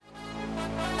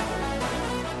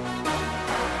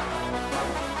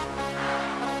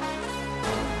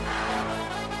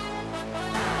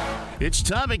It's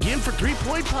time again for 3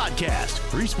 Point Podcast.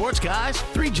 3 sports guys,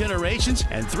 3 generations,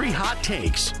 and 3 hot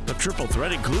takes. The triple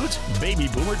threat includes baby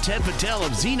boomer Ted Patel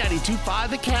of Z92.5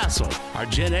 The Castle. Our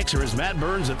Gen Xer is Matt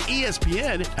Burns of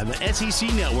ESPN and the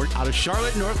SEC Network out of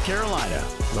Charlotte, North Carolina.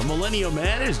 The millennial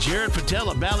man is Jared Patel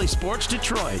of Bally Sports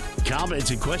Detroit. Comments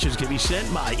and questions can be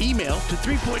sent by email to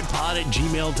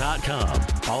 3pointpod@gmail.com.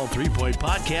 Follow 3 Point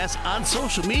Podcast on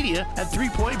social media at 3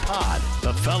 Point Pod.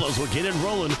 The fellows will get it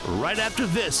rolling right after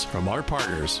this from our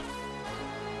partners.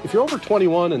 If you're over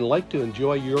 21 and like to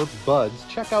enjoy your buds,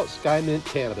 check out Skymint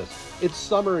Cannabis. It's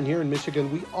summer, and here in Michigan,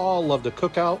 we all love to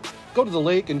cook out, go to the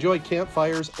lake, enjoy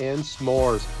campfires and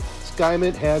s'mores.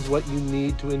 Skymint has what you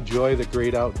need to enjoy the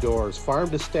great outdoors. Farm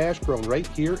to stash, grown right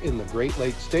here in the Great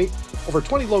Lakes State. Over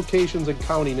 20 locations and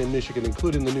counting in Michigan,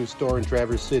 including the new store in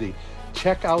Traverse City.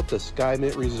 Check out the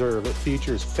Skymint Reserve. It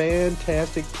features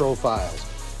fantastic profiles.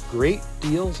 Great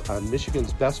deals on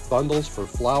Michigan's best bundles for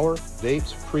flower,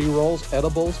 vapes, pre-rolls,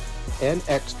 edibles, and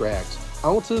extracts.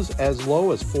 Ounces as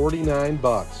low as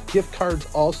 $49. Gift cards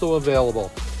also available.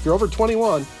 If you're over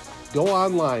 21, go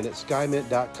online at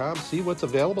skymint.com, see what's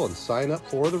available, and sign up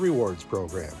for the rewards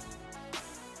program.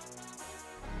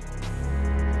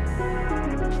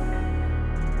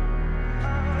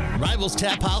 Rivals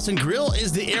Taphouse Grille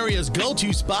is the area's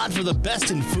go-to spot for the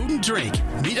best in food and drink.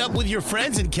 Meet up with your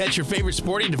friends and catch your favorite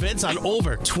sporting events on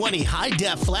over 20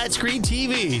 high-def flat-screen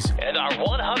TVs and our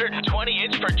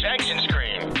 120-inch projection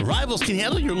screen. Rivals can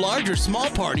handle your large or small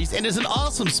parties and is an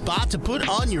awesome spot to put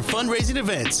on your fundraising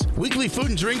events. Weekly food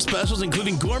and drink specials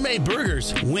including gourmet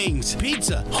burgers, wings,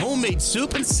 pizza, homemade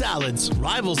soup, and salads.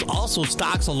 Rivals also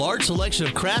stocks a large selection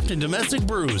of craft and domestic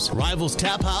brews. Rivals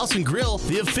Taphouse Grille,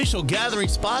 the official gathering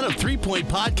spot of 3 Point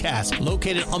Podcast,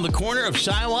 located on the corner of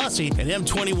Shiawassee and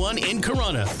M21 in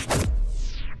Corunna.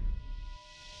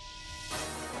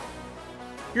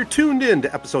 You're tuned in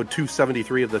to episode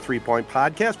 273 of the 3 Point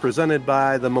Podcast, presented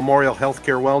by the Memorial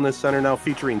Healthcare Wellness Center, now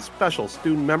featuring special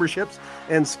student memberships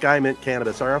and Skymint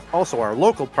Cannabis. Also, our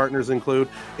local partners include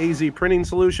AZee Printing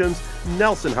Solutions,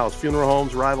 Nelson House Funeral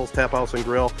Homes, Rivals Taphouse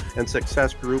Grille, and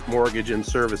Success Group Mortgage and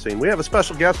Servicing. We have a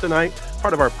special guest tonight,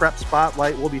 part of our Prep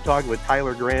Spotlight. We'll be talking with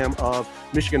Tyler Graham of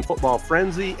Michigan Football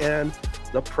Frenzy and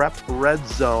the Prep Red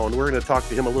Zone. We're going to talk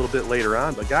to him a little bit later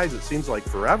on. But guys, it seems like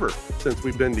forever since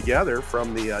we've been together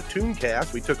from the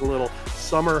Tooncast. We took a little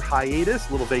summer hiatus,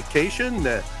 a little vacation,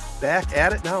 back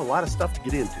at it now. A lot of stuff to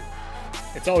get into.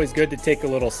 It's always good to take a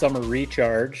little summer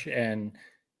recharge. And,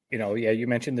 you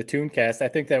mentioned the Tooncast. I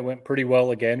think that went pretty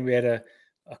well again. We had a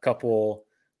couple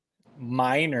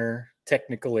minor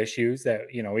technical issues that,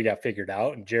 we got figured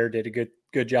out. And Jared did a good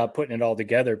job putting it all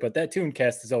together. But that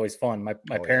Tooncast is always fun.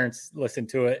 My parents listened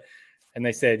to it, and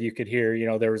they said you could hear,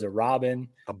 there was a robin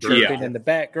chirping in the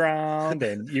background,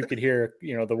 and you could hear,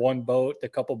 the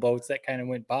couple boats that kind of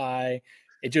went by.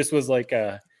 It just was like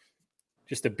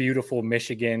just a beautiful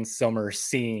Michigan summer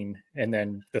scene. And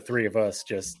then the three of us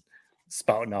just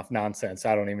spouting off nonsense.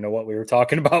 I don't even know what we were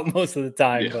talking about most of the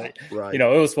time, but right. It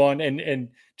was fun. And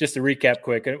just to recap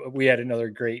quick, we had another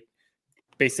great,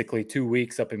 basically 2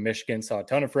 weeks up in Michigan, saw a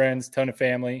ton of friends, ton of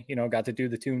family, got to do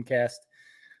the Tooncast.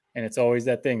 And it's always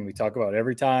that thing we talk about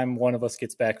every time one of us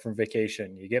gets back from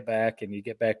vacation. You get back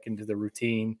into the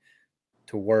routine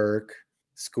to work,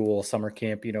 school, summer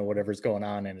camp, whatever's going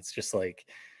on. And it's just like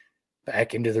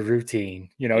back into the routine.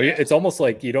 It's almost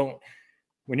like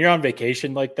when you're on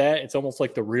vacation like that, it's almost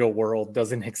like the real world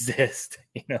doesn't exist,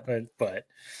 but it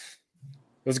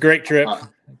was a great trip.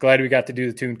 Glad we got to do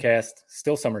the Tooncast.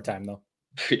 Still summertime though.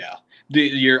 Yeah.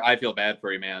 I feel bad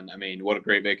for you, man. I mean, what a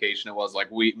great vacation it was.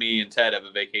 Like me and Ted have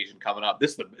a vacation coming up.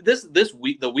 This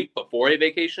week, the week before a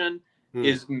vacation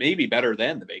is maybe better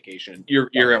than the vacation.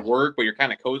 You're at work, but you're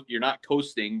kind of you're not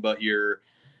coasting, but you're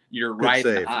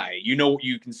riding the high.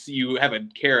 You can see you have a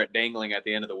carrot dangling at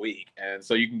the end of the week, and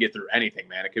so you can get through anything,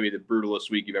 man. It could be the brutalest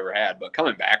week you've ever had, but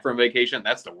coming back from vacation,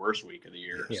 that's the worst week of the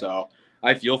year. Yeah. So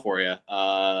I feel for you.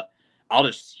 I'll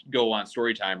just go on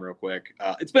story time real quick.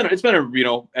 It's been a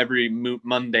every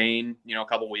mundane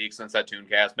couple weeks since that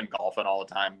Tooncast. Been golfing all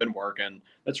the time. Been working.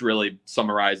 That's really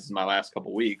summarizes my last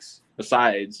couple weeks.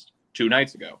 Besides 2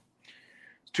 nights ago.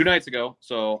 2 nights ago.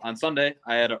 So on Sunday,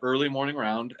 I had an early morning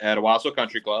round at Owasso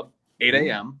Country Club, 8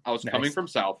 a.m. I was coming from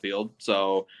Southfield,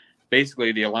 so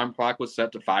basically the alarm clock was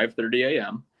set to 5:30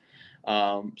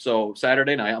 a.m. So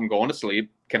Saturday night, I'm going to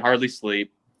sleep. Can hardly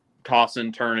sleep.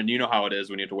 Tossing, turning, you know how it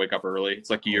is when you have to wake up early. It's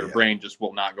like your brain just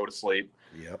will not go to sleep.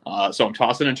 Yep. So I'm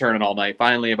tossing and turning all night.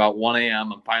 Finally, about 1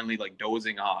 a.m., I'm finally like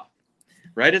dozing off.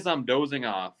 Right as I'm dozing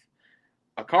off,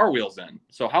 a car wheels in.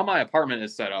 So how my apartment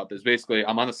is set up is basically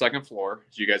I'm on the second floor,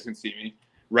 as you guys can see me.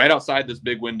 Right outside this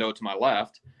big window to my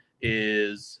left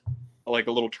is like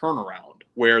a little turnaround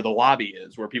where the lobby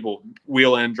is, where people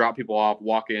wheel in, drop people off,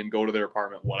 walk in, go to their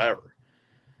apartment, whatever.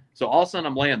 So all of a sudden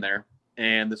I'm laying there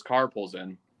and this car pulls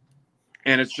in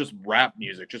and it's just rap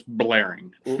music, just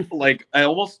blaring. Like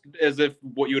almost as if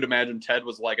what you would imagine Ted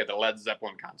was like at the Led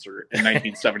Zeppelin concert in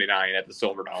 1979 at the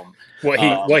Silverdome.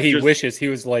 What he wishes he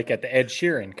was like at the Ed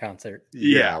Sheeran concert.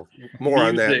 Yeah. More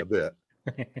on that in a bit.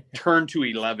 Turn to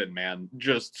 11, man.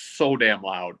 Just so damn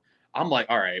loud. I'm like,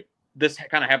 all right, this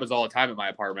kind of happens all the time at my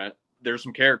apartment. There's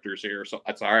some characters here, so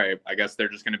that's all right. I guess they're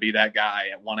just going to be that guy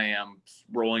at 1 a.m.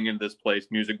 rolling into this place,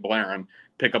 music blaring,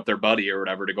 pick up their buddy or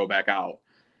whatever to go back out.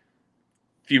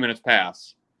 A few minutes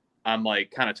pass. I'm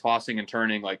like kind of tossing and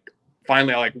turning. Like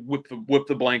finally, I like whip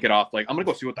the blanket off. Like I'm gonna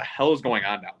go see what the hell is going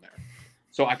on down there.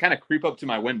 So I kind of creep up to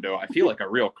my window. I feel like a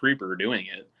real creeper doing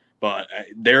it, but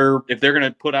if they're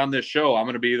gonna put on this show, I'm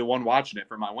gonna be the one watching it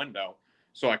from my window.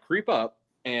 So I creep up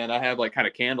and I have like kind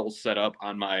of candles set up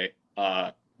on my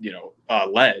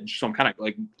ledge. So I'm kind of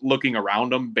like looking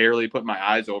around them, barely putting my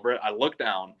eyes over it. I look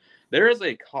down. There is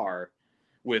a car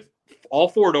with all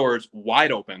 4 doors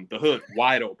wide open, the hood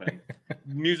wide open,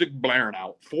 music blaring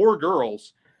out, 4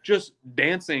 girls just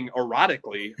dancing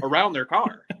erotically around their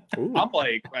car. Ooh. I'm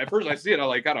like, at first I see it, I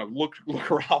like kind of look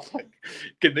around, like,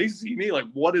 can they see me? Like,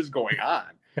 what is going on?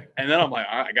 And then I'm like,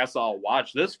 I guess I'll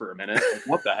watch this for a minute. Like,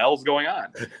 what the hell's going on?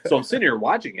 So I'm sitting here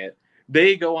watching it.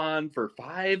 They go on for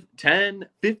 5, 10,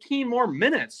 15 more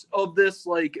minutes of this,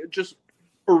 like, just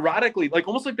erotically, like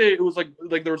almost like it was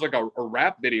like there was like a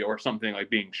rap video or something like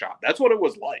being shot. That's what it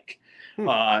was like.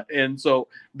 And so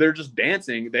they're just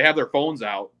dancing. They have their phones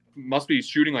out, must be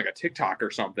shooting like a TikTok or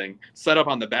something, set up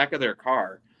on the back of their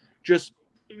car, just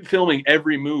filming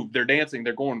every move. They're dancing.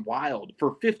 They're going wild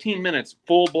for 15 minutes,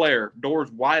 full blare,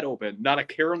 doors wide open, not a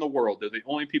care in the world. They're the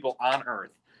only people on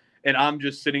earth. And I'm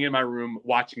just sitting in my room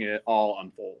watching it all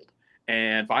unfold.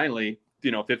 And finally,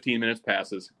 15 minutes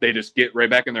passes. They just get right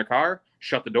back in their car,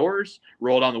 shut the doors,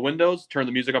 roll down the windows, turn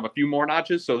the music up a few more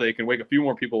notches so they can wake a few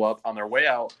more people up on their way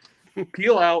out,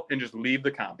 peel out, and just leave the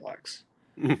complex.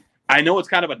 I know it's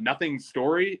kind of a nothing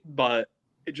story, but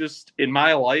it just, in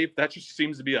my life, that just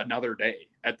seems to be another day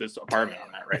at this apartment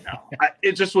I'm at right now.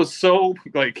 It just was so,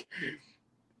 like,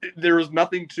 there was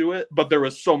nothing to it, but there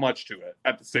was so much to it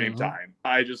at the same time.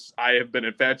 I have been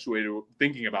infatuated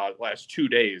thinking about it the last 2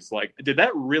 days. Like, did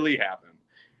that really happen?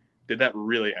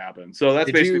 So that's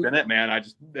basically been it, man. I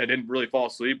didn't really fall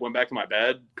asleep, went back to my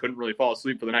bed, couldn't really fall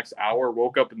asleep for the next hour,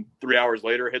 woke up and 3 hours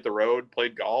later, hit the road,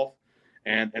 played golf,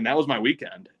 and that was my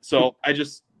weekend. So I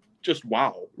just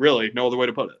wow, really no other way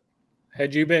to put it.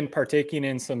 Had you been partaking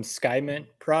in some Skymint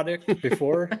product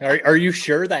before? Are you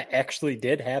sure that actually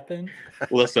did happen?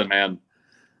 Listen, man,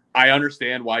 I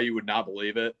understand why you would not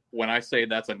believe it. When I say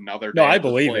that's another day, no, I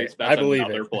believe it. That's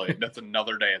another place. That's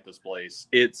another day at this place.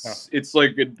 It's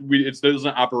like it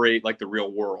doesn't operate like the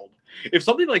real world. If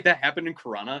something like that happened in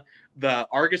Corona, the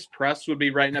Argus Press would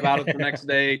be writing about it the next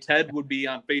day. Ted would be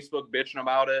on Facebook bitching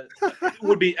about it. It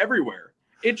would be everywhere.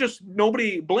 It just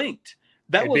nobody blinked.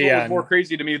 That was what was more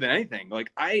crazy to me than anything. Like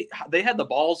they had the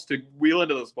balls to wheel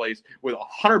into this place with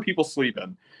 100 people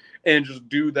sleeping and just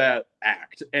do that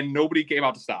act, and nobody came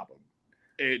out to stop them.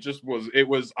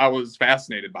 I was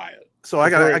fascinated by it. So I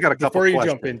got a couple before you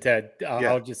questions. Jump in, Ted.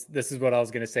 This is what I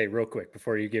was going to say real quick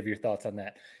before you give your thoughts on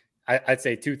that. I'd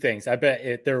say 2 things. I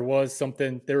bet there was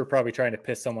something they were probably trying to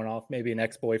piss someone off, maybe an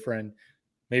ex-boyfriend.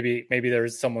 Maybe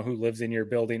there's someone who lives in your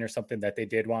building or something that they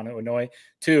did want to annoy.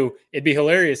 2, it'd be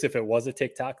hilarious if it was a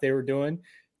TikTok they were doing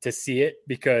to see it,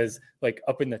 because like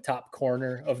up in the top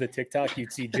corner of the TikTok,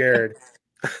 you'd see Jared.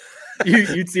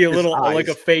 You'd see a little like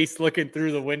a face looking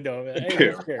through the window.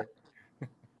 Hey,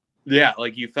 yeah,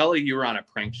 like you felt like you were on a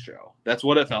prank show. That's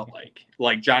what it felt like.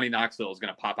 Like Johnny Knoxville is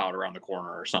going to pop out around the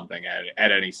corner or something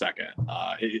at any second.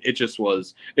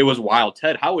 It was wild.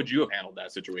 Ted, how would you have handled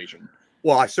that situation?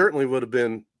 Well, I certainly would have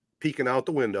been peeking out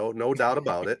the window, no doubt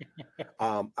about it.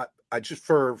 I just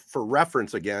for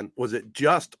reference again, was it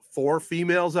just 4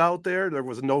 females out there? There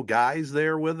was no guys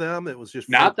there with them. It was just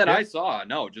not that I saw.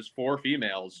 No, just 4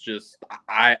 females. Just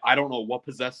I don't know what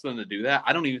possessed them to do that.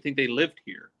 I don't even think they lived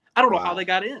here. I don't know how they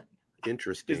got in.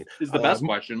 Interesting. Is the best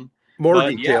question. More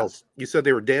details. Yeah. You said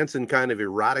they were dancing kind of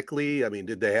erotically. I mean,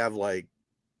 did they have like,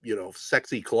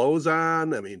 sexy clothes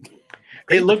on? I mean,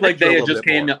 it looked like they had just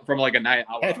came from like a night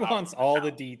out. Ed wants all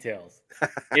the details.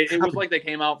 It was like they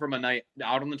came out from a night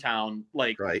out in the town.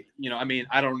 Like, right. I mean,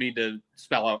 I don't need to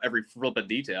spell out every flippant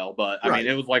detail, but I mean,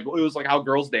 it was like how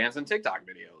girls dance in TikTok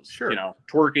videos. Sure.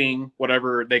 Twerking,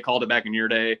 whatever they called it back in your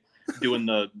day, doing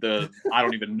the I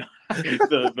don't even know,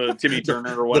 the Timmy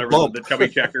Turner or whatever, the chubby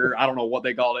checker. I don't know what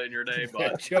they called it in your day,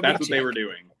 but that's what they were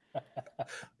doing.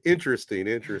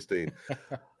 Interesting.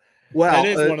 Well, that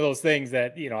is one of those things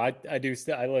that, I do.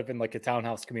 I live in like a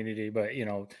townhouse community, but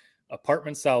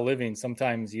apartment style living,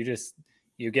 sometimes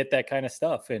you get that kind of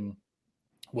stuff. And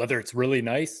whether it's really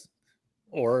nice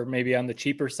or maybe on the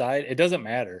cheaper side, it doesn't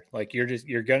matter. Like you're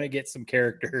going to get some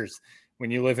characters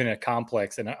when you live in a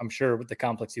complex. And I'm sure the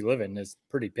complex you live in is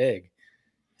pretty big,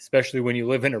 especially when you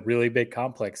live in a really big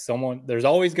complex. There's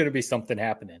always going to be something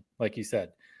happening. Like you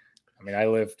said, I mean,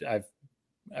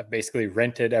 I've basically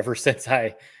rented ever since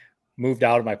I moved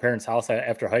out of my parents' house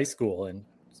after high school, and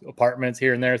apartments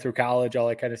here and there through college, all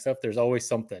that kind of stuff. There's always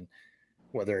something,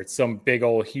 whether it's some big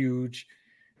old huge,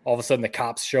 all of a sudden the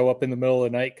cops show up in the middle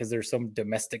of the night because there's some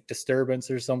domestic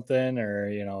disturbance or something,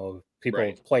 or,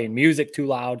 people playing music too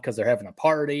loud because they're having a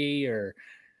party, or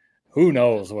who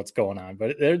knows what's going on.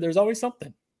 But there's always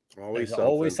something.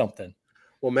 Always something.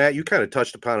 Well, Matt, you kind of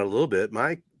touched upon it a little bit.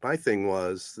 My thing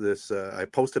was this, I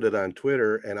posted it on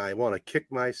Twitter, and I want to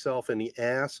kick myself in the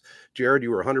ass. Jared,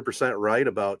 you were 100% right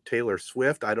about Taylor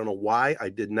Swift. I don't know why I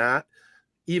did not.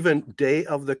 Even day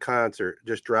of the concert,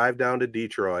 just drive down to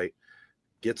Detroit,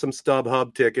 get some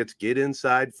StubHub tickets, get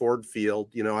inside Ford Field.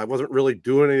 I wasn't really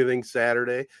doing anything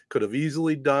Saturday. Could have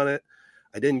easily done it.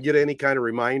 I didn't get any kind of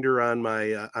reminder on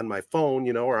my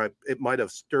phone, or it might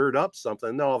have stirred up something.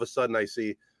 And all of a sudden I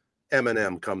see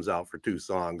Eminem comes out for 2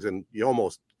 songs, and you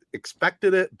almost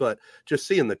expected it, but just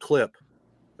seeing the clip,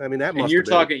 I mean, that must. You're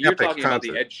talking about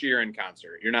the Ed Sheeran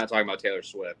concert. You're not talking about Taylor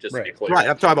Swift, just to be clear. Right,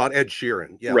 I'm talking about Ed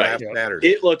Sheeran. Yeah, right. Saturday.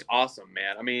 It looked awesome,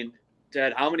 man. I mean,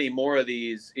 Dad, how many more of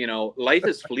these? Life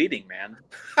is fleeting, man.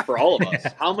 For all of us,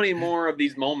 how many more of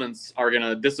these moments are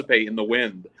gonna dissipate in the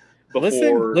wind?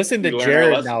 Listen to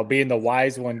Jared now being the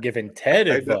wise one giving Ted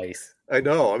advice. I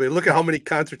know. I mean, look at how many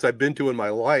concerts I've been to in my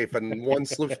life, and one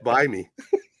slips by me.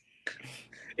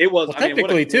 It was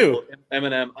technically too.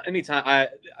 Eminem. Anytime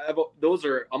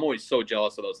I'm always so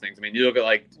jealous of those things. I mean, you look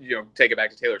at take it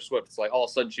back to Taylor Swift. It's like all of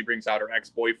a sudden she brings out her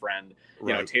ex-boyfriend,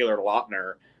 Taylor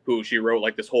Lautner, who she wrote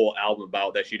like this whole album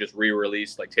about that she just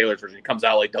re-released, like Taylor's version. He comes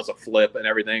out, like does a flip and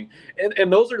everything.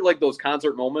 And those are like those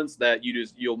concert moments that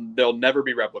they'll never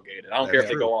be replicated. I don't care if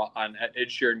they go on Ed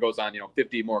Sheeran goes on,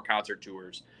 50 more concert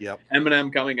tours. Yep.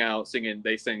 Eminem coming out singing,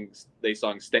 they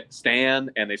sung Stan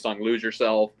and they sung Lose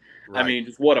Yourself. Right. I mean,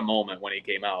 just what a moment when he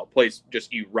came out. Place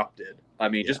just erupted. I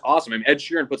mean, just awesome. I mean, Ed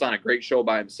Sheeran puts on a great show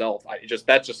by himself.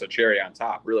 That's just a cherry on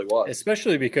top. Really was.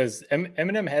 Especially because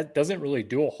Eminem doesn't really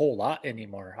do a whole lot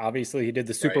anymore. Obviously, he did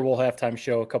the Super Bowl halftime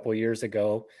show a couple of years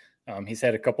ago. He's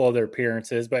had a couple other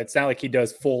appearances, but it's not like he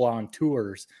does full-on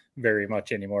tours very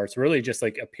much anymore. It's really just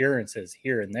like appearances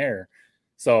here and there.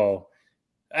 So,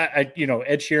 Ed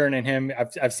Sheeran and him,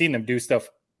 I've seen them do stuff,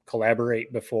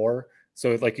 collaborate before.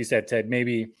 So, like you said, Ted,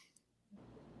 maybe.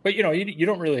 But, you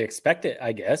don't really expect it,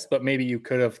 I guess, but maybe you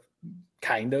could have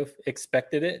kind of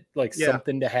expected it, like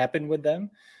something to happen with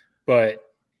them. But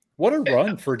what a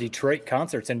run for Detroit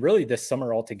concerts, and really this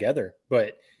summer altogether.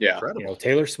 But,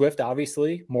 Taylor Swift,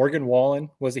 obviously. Morgan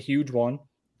Wallen was a huge one.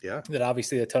 Yeah. That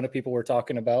obviously a ton of people were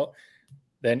talking about.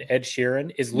 Then Ed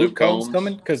Sheeran. Is Luke Combs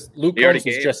coming? Because Luke Combs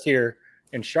was just here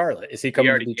in Charlotte. Is he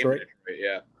coming to Detroit?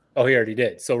 Yeah. Oh, he already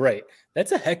did. So, right.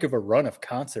 That's a heck of a run of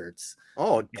concerts.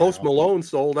 Oh, Post Malone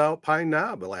sold out Pine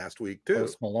Knob last week, too.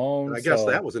 Post Malone. And I guess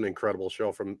that was an incredible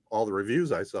show from all the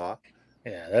reviews I saw.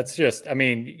 Yeah, that's just,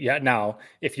 now,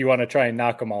 if you want to try and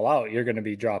knock them all out, you're going to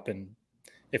be dropping,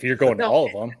 if you're going to all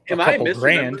of them, a couple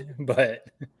grand. But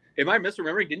am I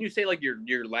misremembering? Didn't you say, like,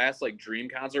 your last, like, dream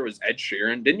concert was Ed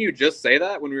Sheeran? Didn't you just say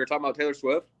that when we were talking about Taylor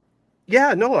Swift?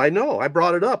 Yeah, no, I know. I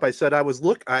brought it up. I said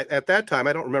at that time,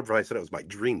 I don't remember if I said it was my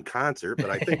dream concert, but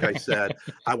I think I said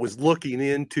I was looking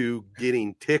into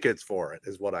getting tickets for it,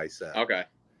 is what I said. Okay.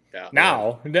 Yeah.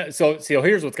 Now, so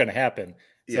here's what's going to happen.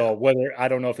 So I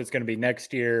don't know if it's going to be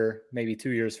next year, maybe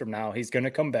 2 years from now, he's going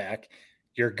to come back.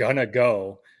 You're going to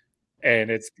go. And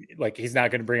it's like, he's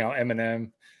not going to bring out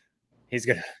Eminem. He's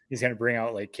gonna bring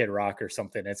out like Kid Rock or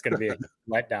something. It's gonna be a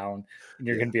letdown, and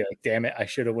you're gonna be like, "Damn it, I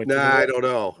should have went." Nah, I don't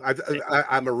know.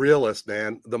 I'm a realist,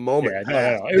 man. The moment,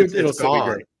 no. It'll gone.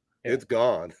 Be great. Yeah. It's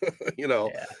gone.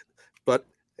 But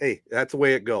hey, that's the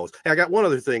way it goes. Hey, I got one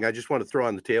other thing I just want to throw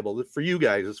on the table for you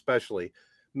guys, especially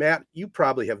Matt. You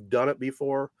probably have done it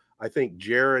before. I think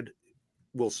Jared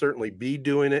will certainly be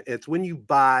doing it. It's when you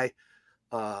buy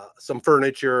some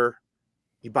furniture.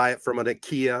 You buy it from an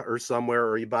IKEA or somewhere,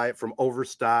 or you buy it from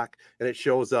Overstock, and it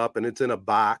shows up and it's in a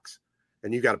box,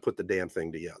 and you got to put the damn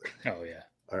thing together. Oh yeah.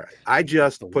 All right. I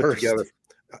just put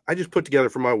together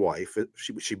for my wife.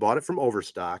 She bought it from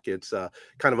Overstock. It's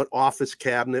kind of an office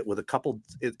cabinet with a couple.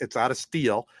 It's out of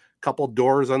steel, couple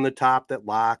doors on the top that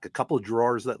lock, a couple of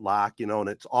drawers that lock, you know, and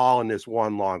it's all in this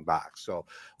one long box. So,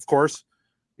 of course,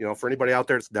 you know, for anybody out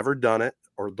there that's never done it,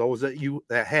 or those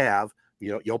that have,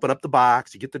 you know, you open up the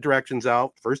box, you get the directions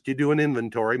out. First, you do an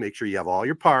inventory, make sure you have all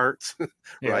your parts,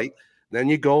 right? Then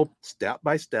you go step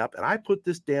by step. And I put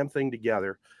this damn thing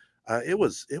together. It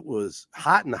was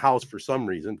hot in the house for some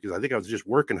reason, because I think I was just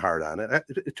working hard on it.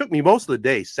 It took me most of the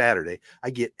day Saturday. I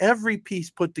get every piece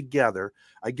put together.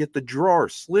 I get the drawer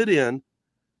slid in.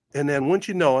 And then once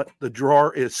you know it, the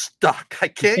drawer is stuck. I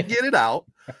can't get it out.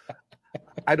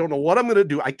 I don't know what I'm going to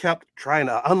do. I kept trying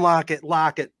to unlock it,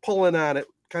 lock it, pulling on it,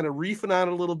 kind of reefing on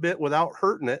it a little bit without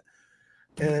hurting it.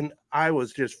 And I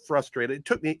was just frustrated. It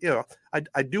took me, you know,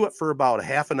 I do it for about a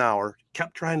half an hour,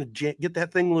 kept trying to get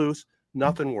that thing loose.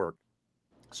 Nothing worked.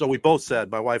 So we both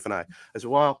said, my wife and I said,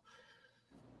 well,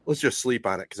 let's just sleep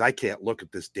on it, because I can't look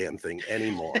at this damn thing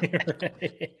anymore.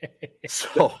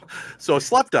 So I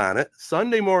slept on it.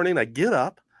 Sunday morning, I get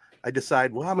up. I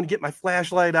decide, well, I'm going to get my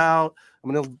flashlight out.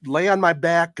 I'm going to lay on my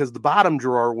back because the bottom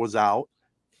drawer was out.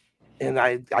 And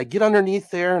I get underneath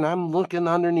there, and I'm looking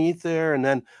underneath there. And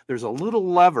then there's a little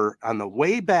lever on the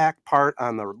way back part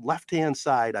on the left-hand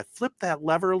side. I flip that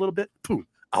lever a little bit. Boom,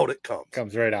 out it comes.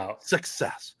 Comes right out.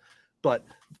 Success. But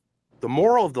the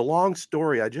moral of the long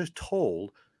story I just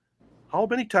told, how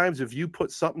many times have you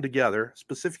put something together,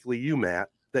 specifically you, Matt,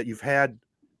 that you've had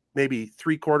maybe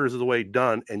 3/4 of the way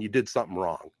done and you did something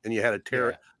wrong and you had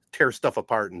to tear stuff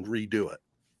apart and redo it?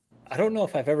 I don't know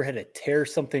if I've ever had to tear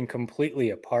something completely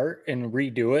apart and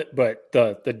redo it, but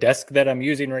the desk that I'm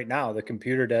using right now, the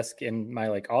computer desk in my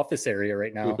like office area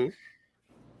right now,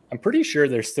 I'm pretty sure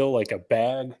there's still like a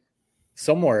bag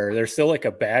somewhere. There's still like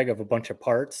a bag of a bunch of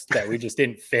parts that we just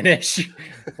didn't finish.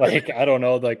 Like, I don't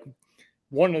know, like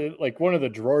one of the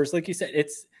drawers, like you said,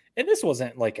 and this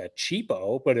wasn't like a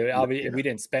cheapo, but we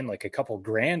didn't spend like a couple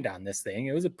grand on this thing.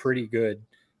 It was a pretty good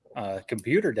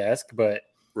computer desk, but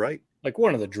like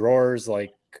one of the drawers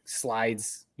like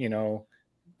slides, you know,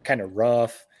 kind of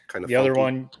rough. Kind of the funky. Other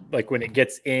one, like when it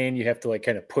gets in, you have to like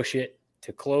kind of push it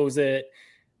to close it.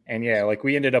 And yeah, like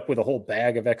we ended up with a whole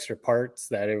bag of extra parts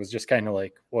that it was just kind of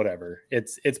like, whatever.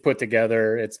 It's put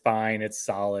together. It's fine. It's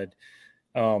solid.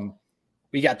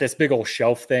 We got this big old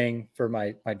shelf thing for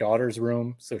my daughter's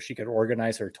room so she could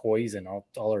organize her toys and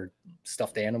all her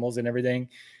stuffed animals and everything.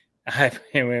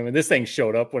 When this thing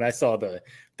showed up, when I saw the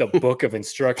book of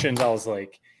instructions, I was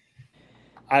like,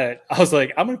 I'm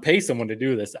going to pay someone to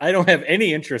do this. I don't have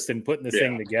any interest in putting this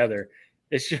thing together.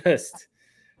 It's just,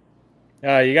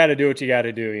 you got to do what you got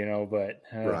to do, you know, but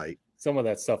some of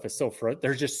that stuff is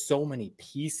there's just so many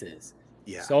pieces.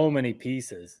 Yeah. So many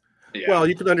pieces. Yeah. Well,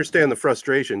 you can understand the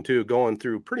frustration too, going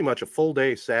through pretty much a full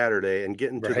day Saturday and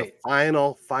getting to the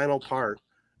final part.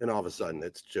 And all of a sudden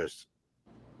it's just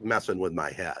messing with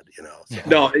my head, you know? So.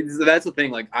 No, that's the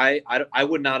thing. Like I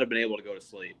would not have been able to go to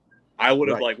sleep. I would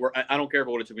have I don't care if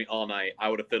it would have took me all night. I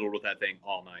would have fiddled with that thing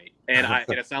all night. And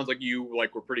and it sounds like you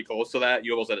like were pretty close to that.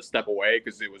 You almost had to step away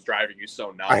because it was driving you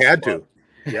so nuts. I had to.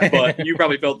 Yeah. But you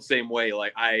probably felt the same way.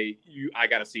 Like I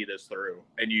got to see this through.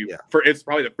 And it's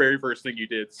probably the very first thing you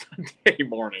did Sunday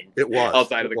morning. It was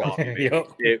outside of the coffee.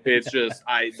 It's just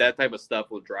that type of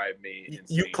stuff will drive me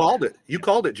insane. You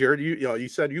called it, Jared. You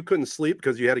said you couldn't sleep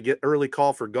because you had to get early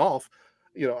call for golf.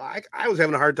 You know, I was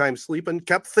having a hard time sleeping,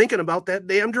 kept thinking about that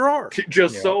damn drawer.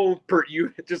 Just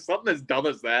something as dumb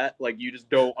as that. Like, you just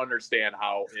don't understand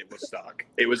how it was stuck.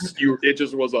 It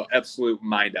just was an absolute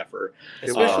mind effort.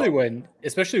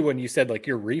 Especially when you said like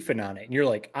you're reefing on it and you're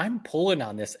like, I'm pulling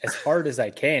on this as hard as I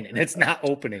can and it's not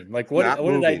opening. Like what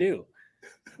did I do?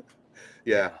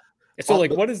 Yeah. So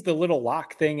like, what is the little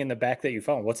lock thing in the back that you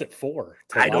found? What's it for?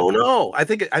 I don't know. I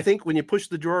think when you push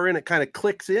the drawer in, it kind of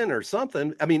clicks in or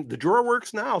something. I mean, the drawer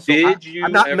works now. So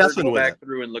I'm not messing with it. Back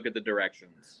through and look at the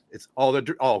directions. It's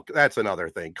that's another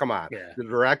thing. Come on. Yeah. The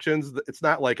directions. It's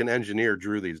not like an engineer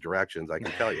drew these directions. I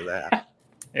can tell you that.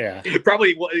 Yeah. It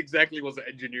probably exactly was an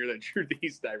engineer that drew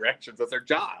these directions. That's their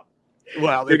job.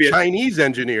 Well, the Chinese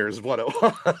engineers, what it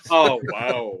was. Oh,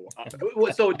 wow.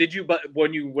 So did you, but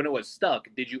when it was stuck,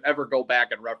 did you ever go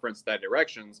back and reference that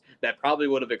directions? That probably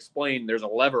would have explained there's a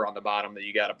lever on the bottom that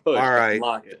you got to push. All right. To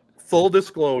lock it. Full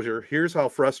disclosure. Here's how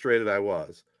frustrated I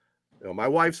was. You know, my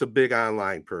wife's a big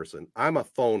online person. I'm a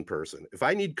phone person. If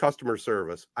I need customer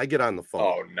service, I get on the phone.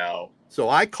 Oh, no. So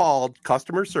I called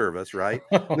customer service, right?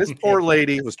 And this poor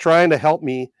lady was trying to help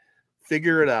me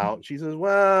figure it out. She says,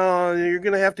 well, you're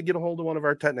going to have to get a hold of one of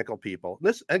our technical people.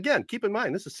 This, again, keep in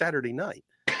mind, this is Saturday night.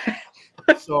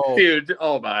 So, dude,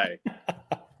 oh my.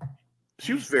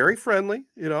 She was very friendly,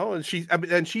 you know, and she's I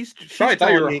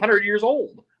thought you were 100 years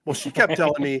old. Well, she kept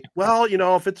telling me, well,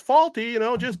 if it's faulty,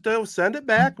 just send it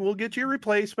back. We'll get you a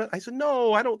replacement. I said,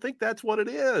 no, I don't think that's what it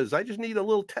is. I just need a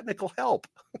little technical help.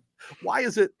 Why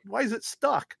is it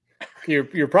stuck?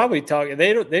 You're probably talking.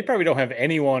 They probably don't have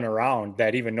anyone around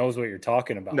that even knows what you're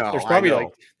talking about. No, there's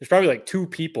probably like two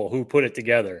people who put it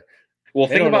together. Well,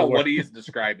 think about what he's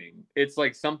describing. It's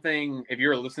like something, if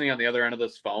you're listening on the other end of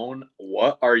this phone,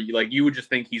 what are you like? You would just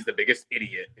think he's the biggest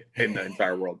idiot in the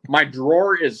entire world. My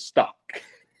drawer is stuck.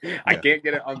 I can't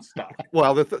get it unstuck.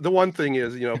 Well, the one thing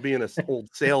is, being an old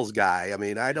sales guy, I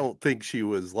mean, I don't think she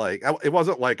was like, it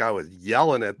wasn't like I was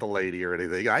yelling at the lady or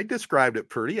anything. I described it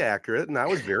pretty accurate, and I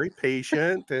was very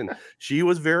patient, and she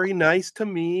was very nice to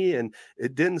me, and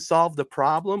it didn't solve the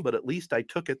problem, but at least I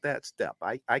took it that step.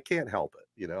 I can't help it.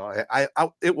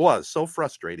 It was so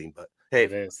frustrating, but hey,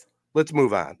 it is. Let's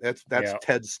move on. That's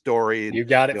Ted's story. You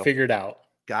got it figured out.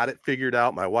 Got it figured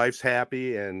out. My wife's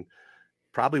happy, and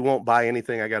probably won't buy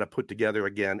anything I got to put together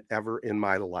again ever in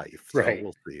my life. So right.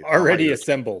 We'll see. Already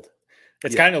assembled.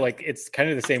 It's kind of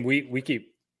the same. We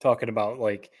keep talking about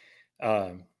like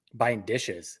buying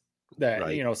dishes that,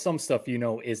 right. Some stuff,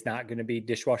 is not going to be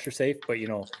dishwasher safe, but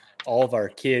all of our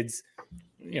kids,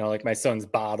 like my son's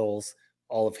bottles,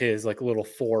 all of his like little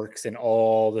forks and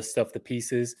all the stuff, the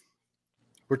pieces,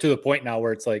 we're to the point now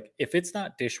where it's like, if it's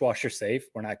not dishwasher safe,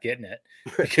 we're not getting it,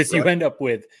 because right. You end up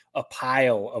with a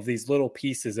pile of these little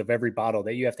pieces of every bottle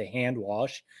that you have to hand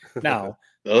wash. Now,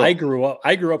 I grew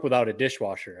up without a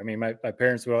dishwasher. I mean, my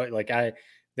parents were like,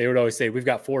 they would always say, we've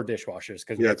got 4 dishwashers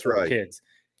because we have 4 kids.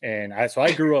 And so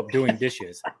I grew up doing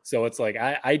dishes. So it's like,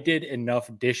 I did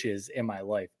enough dishes in my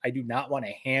life. I do not want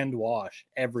to hand wash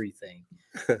everything.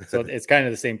 So it's kind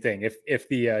of the same thing. If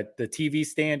the TV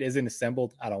stand isn't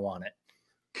assembled, I don't want it.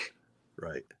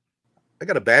 Right. I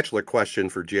got a bachelor question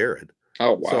for Jared.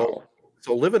 Oh, wow.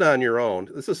 So living on your own,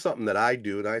 this is something that I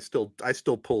do, and I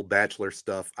still pull bachelor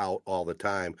stuff out all the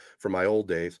time from my old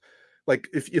days. Like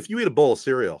if you eat a bowl of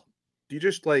cereal, do you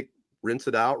just like rinse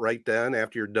it out right then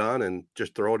after you're done and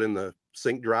just throw it in the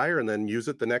sink dryer and then use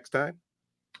it the next time?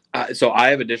 So I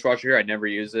have a dishwasher here. I never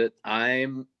use it.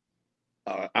 I'm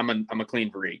a clean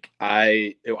freak.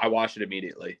 I wash it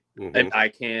immediately, and I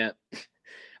can't.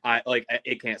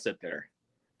 It can't sit there.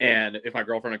 And if my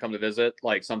girlfriend will come to visit,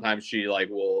 like sometimes she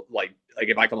will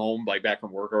if I come home back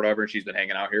from work or whatever, and she's been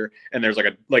hanging out here, and there's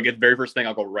the very first thing,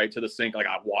 I'll go right to the sink,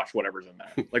 I'll wash whatever's in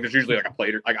there. There's usually a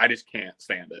plate, or I just can't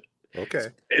stand it. Okay.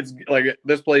 It's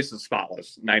this place is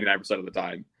spotless 99% of the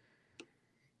time.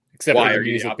 Except for the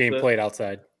music being played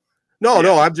outside. No,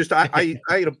 I'm just I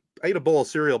eat a bowl of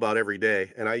cereal about every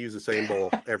day, and I use the same bowl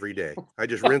every day. I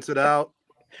just rinse it out,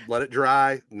 let it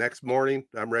dry. Next morning,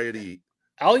 I'm ready to eat.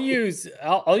 I'll use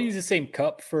the same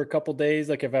cup for a couple days.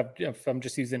 Like if I'm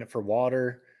just using it for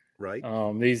water, right?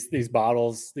 These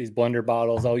bottles, these blender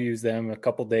bottles, I'll use them a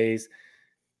couple days.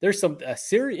 There's some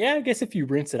cereal. Yeah, I guess if you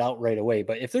rinse it out right away.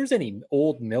 But if there's any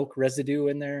old milk residue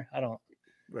in there, I don't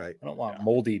want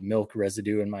moldy milk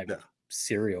residue in my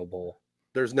cereal bowl.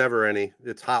 There's never any.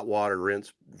 It's hot water,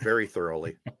 rinse very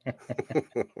thoroughly.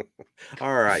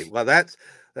 All right. Well, that's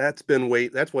what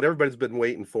everybody's been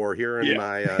waiting for here in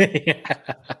my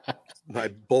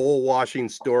bowl washing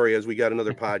story, as we got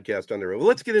another podcast on the road. Well,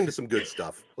 let's get into some good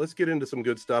stuff. We'll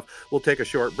take a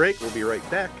short break. We'll be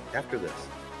right back after this.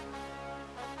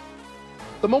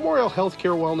 The Memorial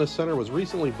Healthcare Wellness Center was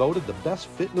recently voted the best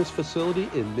fitness facility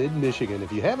in mid-Michigan.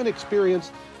 If you haven't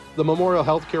experienced the Memorial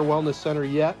Healthcare Wellness Center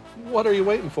yet, what are you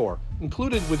waiting for?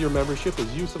 Included with your membership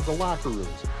is use of the locker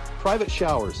rooms, private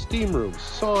showers, steam rooms,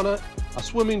 sauna, a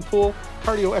swimming pool,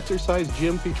 cardio exercise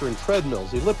gym featuring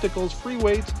treadmills, ellipticals, free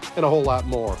weights, and a whole lot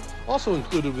more. Also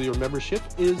included with your membership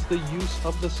is the use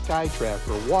of the SkyTrack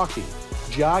for walking,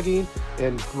 jogging,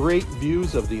 and great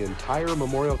views of the entire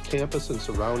Memorial campus and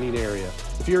surrounding area.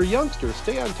 If you're a youngster,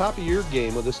 stay on top of your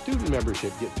game with a student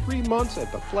membership. Get 3 months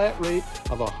at the flat rate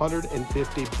of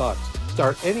 $150.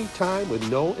 Start anytime with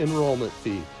no enrollment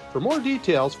fee. For more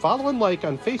details, follow and like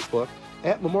on Facebook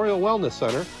at Memorial Wellness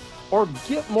Center, or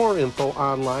get more info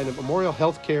online at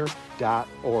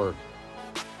memorialhealthcare.org.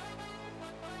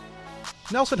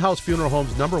 Nelson House Funeral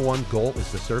Home's #1 goal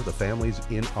is to serve the families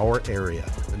in our area.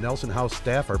 The Nelson House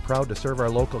staff are proud to serve our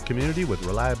local community with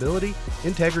reliability,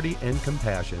 integrity, and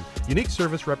compassion. Unique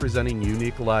service representing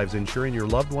unique lives, ensuring your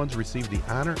loved ones receive the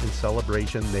honor and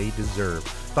celebration they deserve.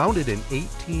 Founded in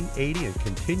 1880 and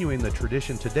continuing the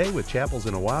tradition today with chapels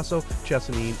in Owasso,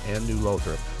 Chesaning, and New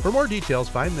Lothrop. For more details,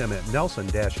 find them at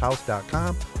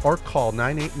nelson-house.com or call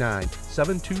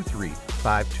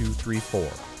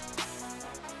 989-723-5234.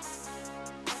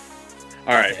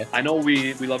 All right. I know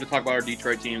we love to talk about our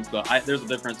Detroit teams, but there's a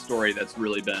different story that's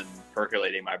really been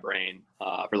percolating my brain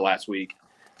for the last week.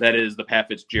 That is the Pat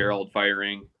Fitzgerald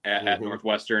firing at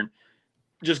Northwestern.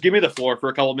 Just give me the floor for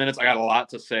a couple of minutes. I got a lot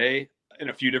to say and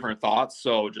a few different thoughts,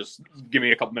 so just give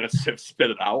me a couple minutes to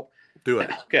spit it out. Do it.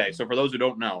 Okay, so for those who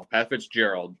don't know, Pat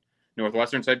Fitzgerald,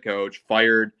 Northwestern's head coach,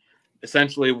 fired.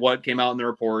 Essentially what came out in the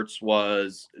reports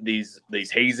was these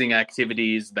hazing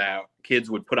activities that kids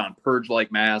would put on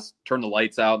purge-like masks, turn the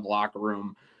lights out in the locker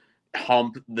room,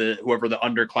 hump whoever the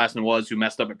underclassman was who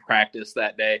messed up at practice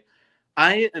that day.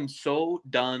 I am so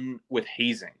done with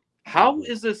hazing. How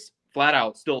is this flat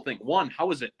out still a thing? One,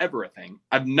 how is it ever a thing?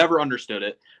 I've never understood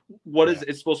it. What is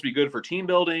it supposed to be good for team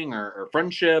building or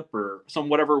friendship or some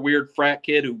whatever weird frat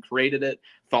kid who created it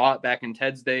thought back in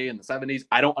Ted's day in the 70s?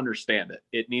 I don't understand it.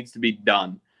 It needs to be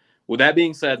done. With that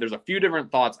being said, there's a few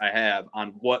different thoughts I have on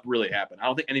what really happened. I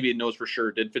don't think anybody knows for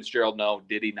sure. Did Fitzgerald know?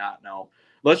 Did he not know?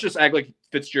 Let's just act like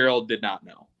Fitzgerald did not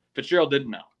know. Fitzgerald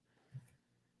didn't know.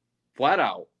 Flat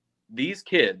out, these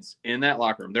kids in that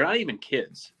locker room, they're not even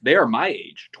kids. They are my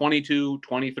age, 22,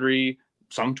 23,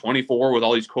 some 24 with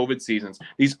all these COVID seasons.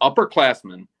 These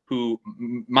upperclassmen who,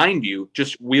 mind you,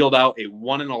 just wheeled out a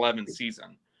 1-11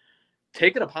 season,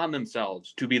 take it upon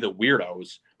themselves to be the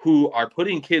weirdos who are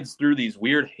putting kids through these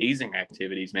weird hazing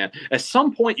activities, man. At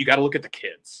some point, you got to look at the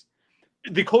kids.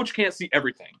 The coach can't see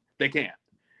everything. They can't.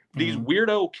 These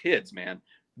weirdo kids, man,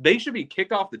 they should be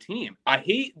kicked off the team. I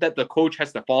hate that the coach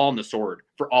has to fall on the sword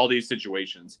for all these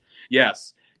situations.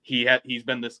 Yes, he's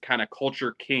been this kind of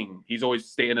culture king. He's always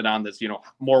standing on this,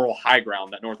 moral high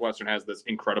ground that Northwestern has this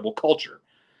incredible culture.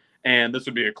 And this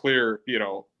would be a clear,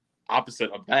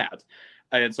 opposite of that.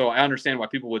 And so I understand why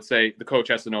people would say the coach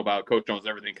has to know about it. Coach knows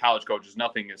everything. College coaches,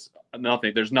 nothing.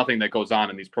 There's nothing that goes on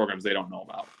in these programs they don't know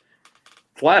about.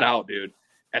 Flat out, dude.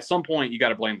 At some point, you got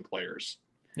to blame the players.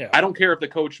 Yeah. I don't care if the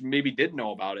coach maybe did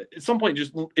know about it. At some point,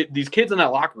 these kids in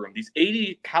that locker room, these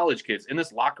 80 college kids in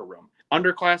this locker room,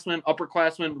 underclassmen,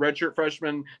 upperclassmen, redshirt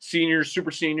freshmen, seniors, super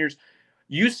seniors,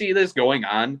 you see this going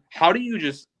on. How do you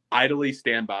just idly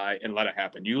stand by and let it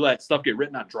happen? You let stuff get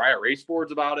written on dry erase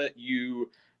boards about it. You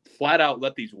flat out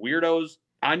let these weirdos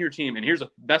on your team. And here's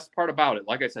the best part about it.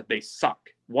 Like I said, they suck.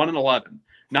 1-11.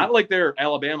 Not like they're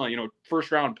Alabama,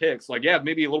 first round picks. Like, yeah,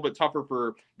 maybe a little bit tougher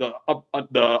for the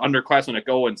underclassmen to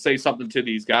go and say something to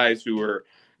these guys who are,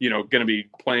 going to be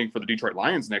playing for the Detroit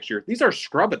Lions next year. These are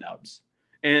scrub-a-dubs,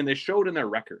 and they showed in their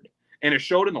record, and it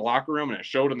showed in the locker room, and it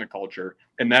showed in the culture.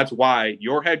 And that's why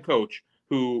your head coach,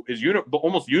 who is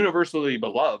almost universally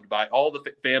beloved by all the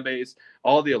fan base,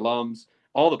 all the alums,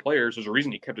 all the players, there's a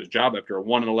reason he kept his job after a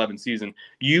 1-11 season.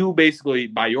 You basically,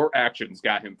 by your actions,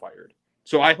 got him fired.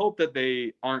 So I hope that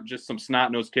they aren't just some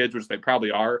snot-nosed kids, which they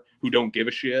probably are, who don't give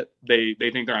a shit. They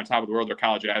think they're on top of the world. They're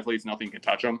college athletes. Nothing can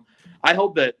touch them. I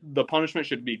hope that the punishment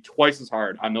should be twice as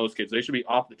hard on those kids. They should be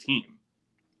off the team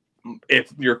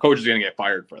if your coach is going to get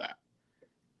fired for that.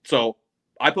 So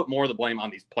I put more of the blame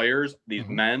on these players, these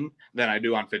men, than I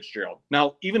do on Fitzgerald.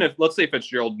 Now, even if, let's say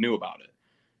Fitzgerald knew about it,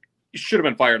 he should have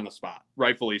been fired on the spot,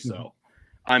 rightfully so.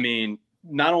 I mean,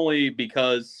 not only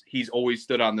because he's always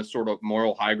stood on this sort of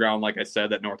moral high ground, like I said,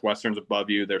 that Northwestern's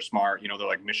above you. They're smart. They're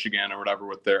like Michigan or whatever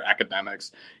with their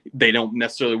academics. They don't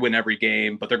necessarily win every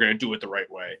game, but they're going to do it the right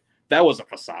way. That was a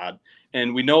facade.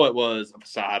 And we know it was a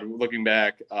facade. Looking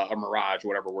back, a mirage,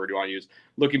 whatever word you want to use.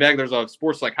 Looking back, there's a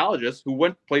sports psychologist who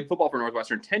played football for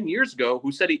Northwestern 10 years ago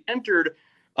who said he entered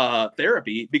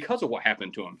therapy because of what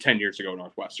happened to him 10 years ago at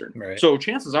Northwestern. Right. So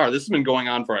chances are this has been going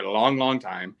on for a long, long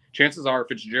time. Chances are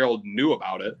Fitzgerald knew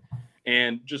about it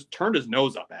and just turned his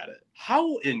nose up at it.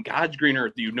 How in God's green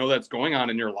earth do you know that's going on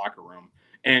in your locker room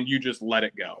and you just let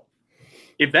it go?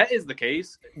 If that is the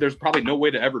case, there's probably no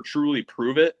way to ever truly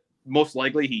prove it. Most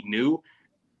likely he knew.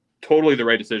 Totally the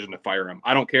right decision to fire him.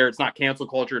 I don't care. It's not cancel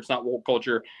culture. It's not woke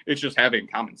culture. It's just having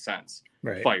common sense.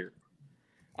 Right. Fired.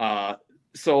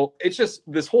 So it's just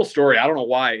this whole story. I don't know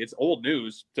why it's old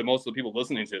news to most of the people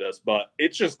listening to this, but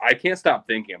it's just, I can't stop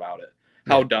thinking about it.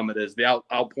 How dumb it is. The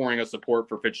outpouring of support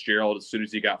for Fitzgerald as soon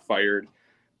as he got fired.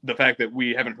 The fact that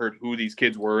we haven't heard who these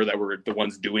kids were that were the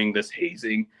ones doing this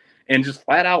hazing, and just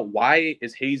flat out, why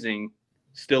is hazing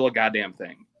still a goddamn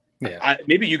thing? Yeah.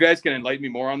 Maybe you guys can enlighten me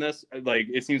more on this. Like,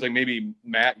 it seems like maybe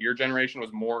Matt, your generation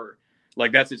was more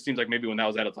like it seems like maybe when that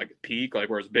was at its like peak, like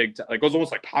where it's big, like it was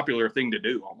almost like popular thing to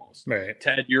do almost. Right.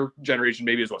 Ted, your generation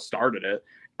maybe is what started it.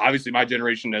 Obviously my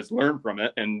generation has learned from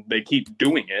it and they keep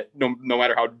doing it no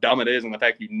matter how dumb it is. And the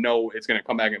fact, it's going to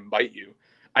come back and bite you.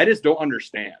 I just don't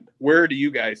understand. Where do you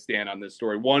guys stand on this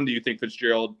story? One, do you think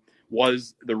Fitzgerald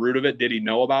was the root of it? Did he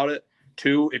know about it?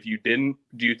 Two, if you didn't,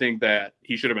 do you think that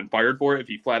he should have been fired for it if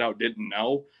he flat out didn't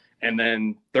know? And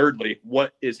then thirdly,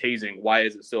 what is hazing? Why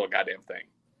is it still a goddamn thing?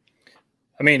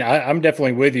 I mean, I'm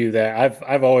definitely with you that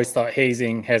I've always thought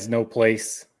hazing has no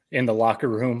place in the locker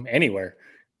room anywhere,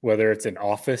 whether it's an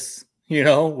office,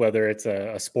 whether it's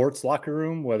a sports locker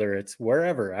room, whether it's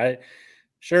wherever.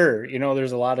 Sure,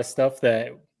 there's a lot of stuff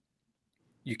that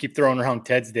you keep throwing around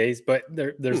Ted's days, but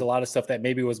there's a lot of stuff that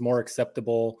maybe was more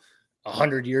acceptable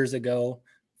 100 years ago,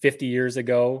 50 years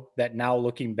ago, that now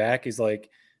looking back is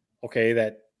like, okay,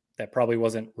 that probably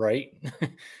wasn't right.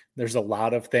 There's a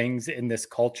lot of things in this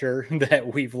culture that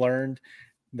we've learned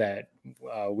that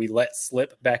we let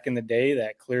slip back in the day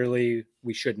that clearly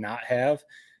we should not have.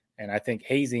 And I think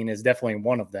hazing is definitely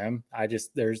one of them.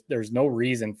 There's no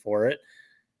reason for it.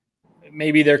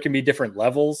 Maybe there can be different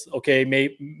levels. Okay.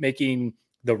 Making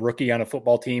the rookie on a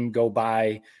football team go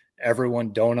buy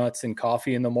everyone donuts and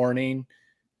coffee in the morning.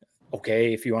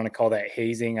 Okay, if you want to call that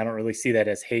hazing, I don't really see that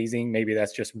as hazing. Maybe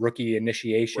that's just rookie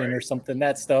initiation or something.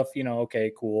 That stuff,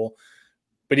 okay, cool.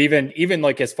 But even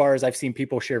like as far as I've seen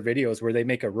people share videos where they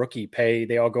make a rookie pay,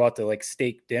 they all go out to like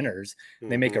steak dinners. And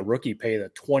they make a rookie pay the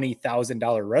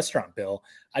 $20,000 restaurant bill.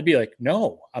 I'd be like,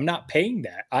 no, I'm not paying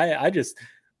that.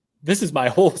 This is my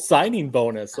whole signing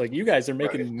bonus. Like, you guys are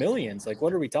making millions. Like,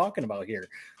 what are we talking about here?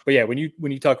 But yeah, when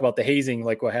you talk about the hazing,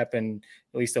 like what happened,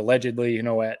 at least allegedly,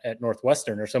 at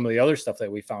Northwestern or some of the other stuff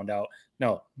that we found out,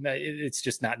 no, it's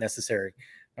just not necessary.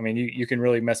 I mean, you can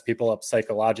really mess people up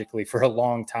psychologically for a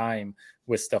long time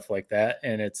with stuff like that.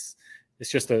 And it's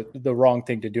just the wrong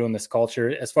thing to do in this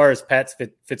culture. As far as Pat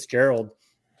Fitzgerald,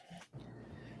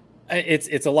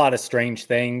 it's a lot of strange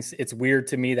things. It's weird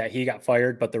to me that he got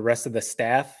fired, but the rest of the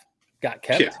staff got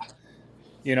kept.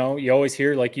 Yeah. You always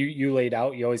hear, like you laid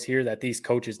out, you always hear that these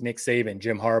coaches, Nick Saban,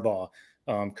 Jim Harbaugh,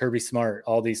 Kirby Smart,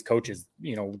 all these coaches,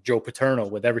 Joe Paterno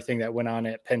with everything that went on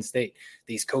at Penn State,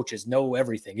 these coaches know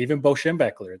everything. Even Bo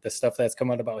Schembechler, the stuff that's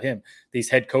come out about him, these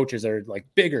head coaches are like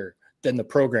bigger than the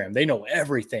program. They know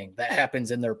everything that happens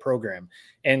in their program.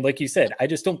 And like you said, I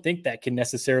just don't think that can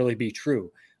necessarily be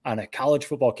true on a college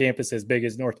football campus as big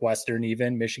as Northwestern,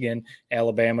 even Michigan,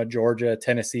 Alabama, Georgia,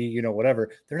 Tennessee, whatever.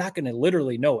 They're not going to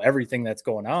literally know everything that's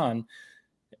going on.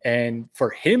 And for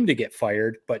him to get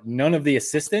fired, but none of the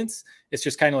assistants, it's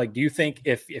just kind of like, do you think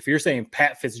if you're saying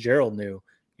Pat Fitzgerald knew,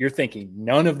 you're thinking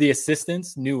none of the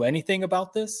assistants knew anything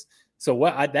about this? So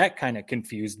that kind of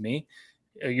confused me.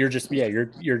 You're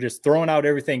just throwing out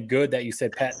everything good that you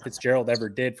said Pat Fitzgerald ever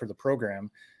did for the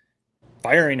program,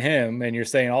 firing him, and you're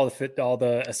saying all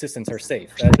the assistants are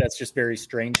safe. That's just very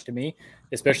strange to me,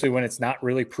 especially when it's not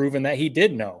really proven that he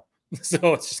did know.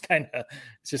 So it's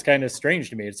just kind of strange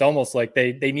to me. It's almost like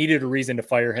they needed a reason to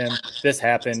fire him. This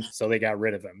happened, so they got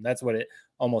rid of him. That's what it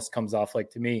almost comes off like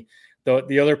to me.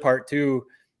 The other part too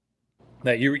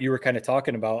that you were kind of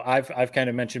talking about, I've kind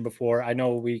of mentioned before. I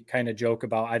know we kind of joke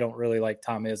about I don't really like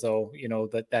Tom Izzo,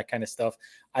 that kind of stuff.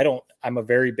 I'm a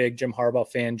very big Jim Harbaugh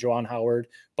fan, Juwan Howard,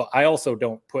 but I also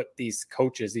don't put these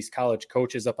college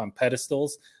coaches up on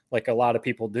pedestals like a lot of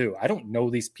people do. I don't know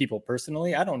these people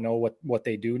personally. I don't know what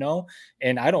they do know.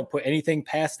 And I don't put anything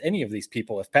past any of these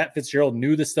people. If Pat Fitzgerald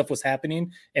knew this stuff was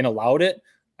happening and allowed it,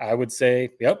 I would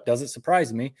say, yep, doesn't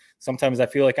surprise me. Sometimes I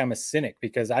feel like I'm a cynic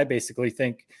because I basically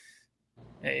think,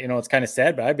 it's kind of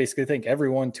sad, but I basically think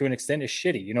everyone to an extent is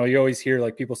shitty. You always hear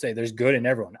like people say there's good in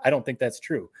everyone. I don't think that's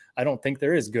true. I don't think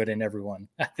there is good in everyone.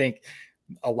 I think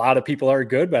a lot of people are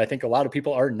good, but I think a lot of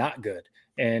people are not good.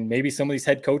 And maybe some of these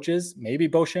head coaches, maybe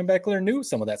Bo Schembechler knew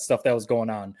some of that stuff that was going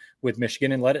on with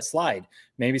Michigan and let it slide.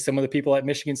 Maybe some of the people at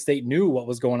Michigan State knew what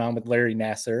was going on with Larry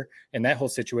Nassar and that whole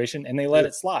situation, and they let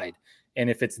it slide. And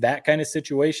if it's that kind of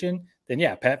situation, then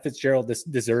yeah, Pat Fitzgerald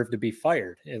deserved to be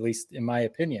fired, at least in my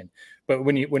opinion. But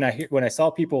when I saw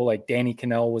people like Danny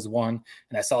Cannell was one,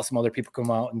 and I saw some other people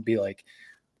come out and be like,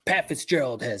 Pat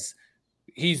Fitzgerald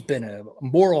he's been a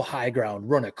moral high ground,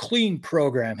 run a clean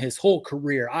program his whole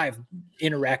career. I've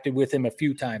interacted with him a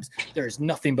few times. There's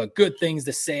nothing but good things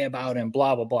to say about him,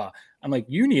 blah, blah, blah. I'm like,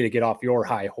 you need to get off your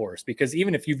high horse, because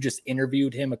even if you've just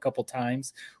interviewed him a couple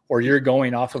times, or you're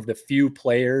going off of the few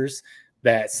players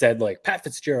that said like Pat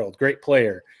Fitzgerald, great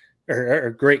player or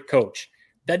great coach,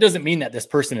 that doesn't mean that this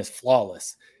person is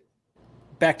flawless.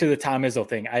 Back to the Tom Izzo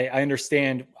thing. I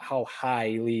understand how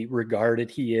highly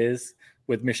regarded he is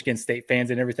with Michigan State fans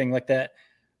and everything like that.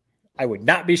 I would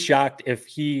not be shocked if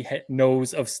he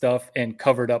knows of stuff and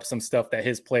covered up some stuff that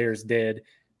his players did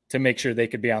to make sure they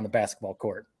could be on the basketball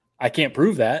court. I can't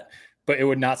prove that, but it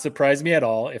would not surprise me at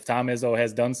all if Tom Izzo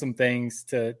has done some things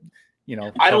to,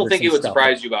 I don't think it would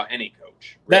surprise you about any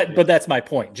coach. Really. But that's my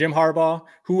point. Jim Harbaugh,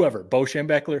 whoever, Bo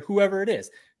Schembechler, whoever it is,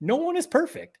 no one is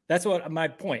perfect. That's what my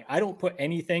point. I don't put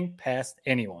anything past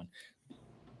anyone.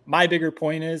 My bigger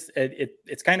point is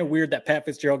it's kind of weird that Pat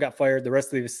Fitzgerald got fired. The rest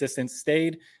of the assistants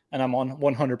stayed. and I'm on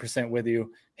 100% with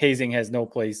you. Hazing has no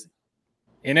place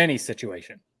in any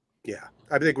situation. Yeah,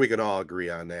 I think we can all agree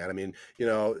on that. I mean,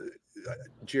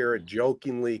 Jared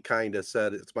jokingly kind of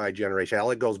said it's my generation. Hell,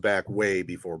 it goes back way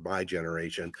before my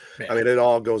generation. Yeah. I mean, it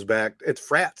all goes back. It's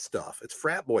frat stuff. It's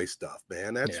frat boy stuff,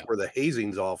 man. That's where the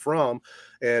hazing's all from,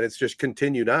 and it's just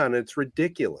continued on. It's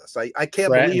ridiculous. I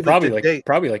can't believe it.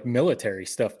 Probably like military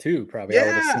stuff too. Probably.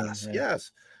 Yes,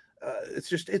 yes. It's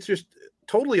just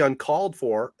totally uncalled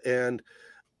for, and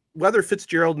whether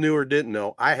Fitzgerald knew or didn't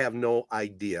know, I have no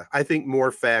idea. I think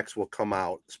more facts will come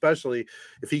out, especially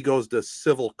if he goes to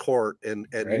civil court and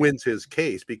wins his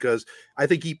case, because I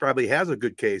think he probably has a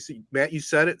good case. Matt, you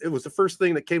said it. It was the first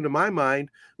thing that came to my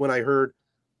mind when I heard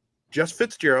just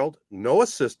Fitzgerald, no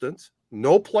assistants,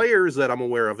 no players that I'm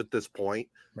aware of at this point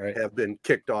have been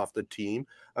kicked off the team.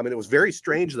 I mean, it was very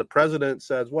strange. The president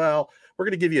says, well, we're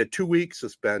going to give you a 2-week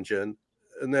suspension.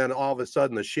 And then all of a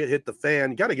sudden the shit hit the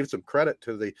fan. You got to give some credit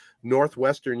to the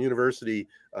Northwestern University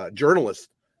journalist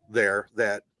there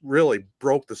that really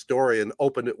broke the story and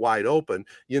opened it wide open.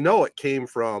 It came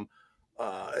from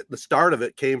the start of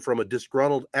it came from a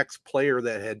disgruntled ex-player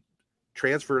that had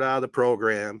transferred out of the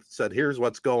program, said, here's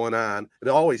what's going on. It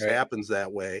always happens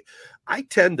that way. I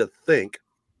tend to think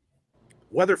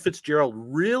whether Fitzgerald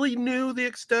really knew the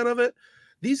extent of it,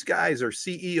 these guys are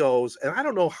CEOs, and I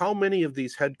don't know how many of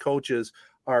these head coaches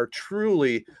are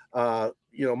truly,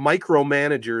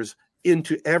 micromanagers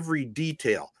into every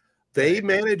detail. They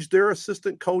manage their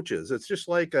assistant coaches. It's just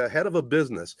like a head of a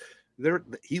business.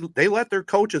 They let their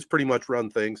coaches pretty much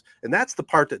run things, and that's the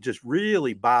part that just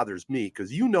really bothers me,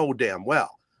 because damn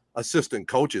well assistant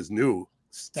coaches knew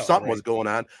something was going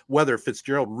on, whether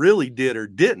Fitzgerald really did or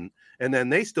didn't, and then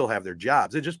they still have their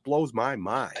jobs. It just blows my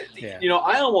mind.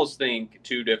 I almost think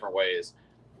two different ways.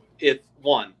 If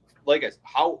one,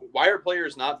 why are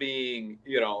players not being,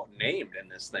 named in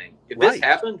this thing? If this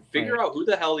happened, figure out who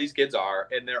the hell these kids are,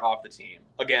 and they're off the team.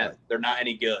 Again, they're not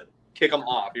any good. Kick them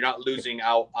off. You're not losing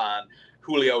out on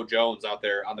Julio Jones out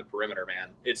there on the perimeter, man.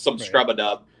 It's some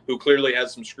scrub-a-dub who clearly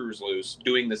has some screws loose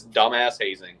doing this dumbass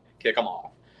hazing. Kick them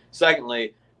off.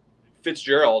 Secondly,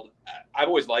 Fitzgerald, I've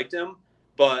always liked him,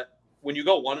 but when you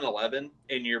go 1-11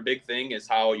 and your big thing is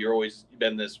how you're always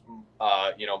been this,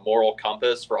 moral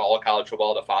compass for all of college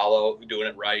football to follow, doing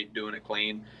it right, doing it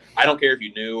clean. I don't care if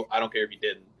you knew. I don't care if you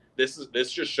didn't. This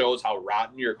just shows how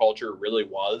rotten your culture really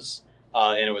was,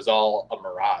 and it was all a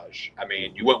mirage. I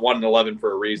mean, you went 1-11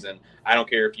 for a reason. I don't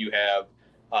care if you have,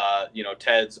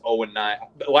 Ted's 0-9.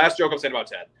 The last joke I'm saying about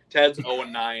Ted's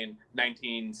 0-9,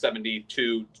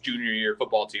 1972 junior year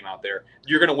football team out there.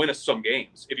 You're going to win us some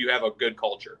games if you have a good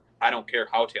culture. I don't care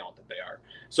how talented they are.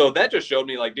 So that just showed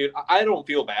me, dude, I don't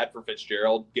feel bad for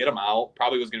Fitzgerald. Get him out.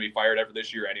 Probably was going to be fired after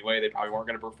this year anyway. They probably weren't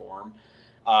going to perform.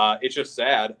 It's just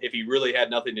sad if he really had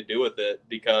nothing to do with it,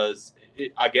 because,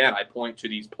 again, I point to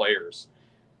these players.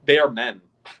 They are men.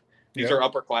 These are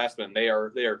upperclassmen. They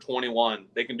are 21.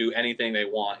 They can do anything they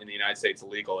want in the United States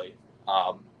legally.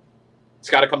 It's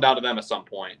got to come down to them at some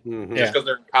point. Mm-hmm. Just because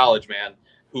they're in college, man,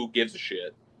 who gives a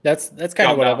shit? That's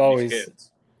kind of what I've always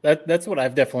 – that's what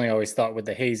I've definitely always thought with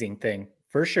the hazing thing.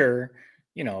 For sure,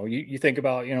 you think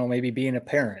about, maybe being a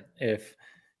parent. If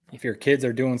your kids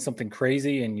are doing something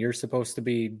crazy and you're supposed to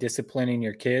be disciplining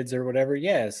your kids or whatever,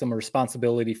 some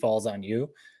responsibility falls on you,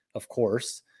 of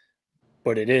course.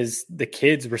 But it is the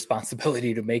kid's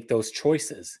responsibility to make those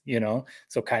choices,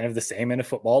 So kind of the same in a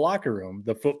football locker room.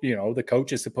 The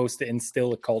coach is supposed to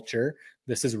instill a culture.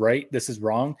 This is right. This is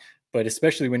wrong. But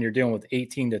especially when you're dealing with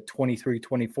 18 to 23,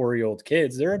 24-year-old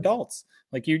kids, they're adults.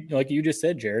 Like you just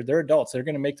said, Jared, they're adults. They're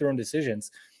going to make their own decisions.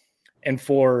 And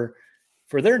for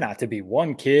there not to be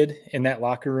one kid in that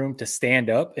locker room to stand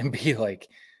up and be like,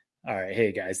 all right,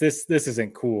 hey guys, this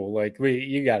isn't cool.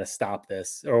 You got to stop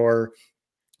this. Or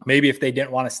maybe if they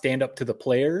didn't want to stand up to the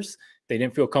players, they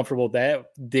didn't feel comfortable with that,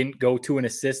 didn't go to an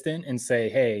assistant and say,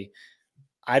 hey,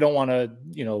 I don't want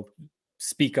to,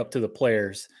 speak up to the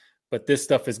players, but this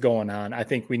stuff is going on. I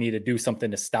think we need to do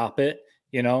something to stop it,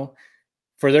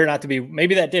 for there not to be,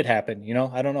 maybe that did happen,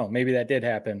 I don't know. Maybe that did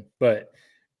happen, but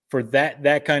for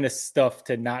that kind of stuff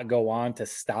to not go on to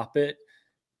stop it,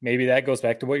 maybe that goes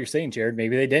back to what you're saying, Jared.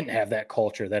 Maybe they didn't have that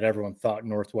culture that everyone thought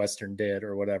Northwestern did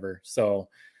or whatever. So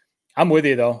I'm with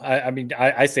you though.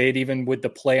 I say it even with the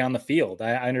play on the field.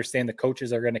 I understand the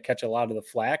coaches are going to catch a lot of the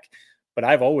flack, but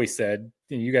I've always said,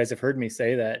 you guys have heard me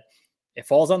say that it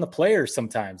falls on the players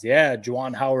sometimes. Yeah,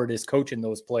 Juwan Howard is coaching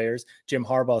those players. Jim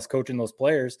Harbaugh is coaching those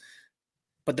players.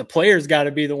 But the players got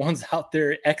to be the ones out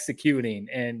there executing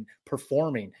and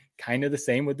performing. Kind of the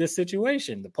same with this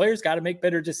situation. The players got to make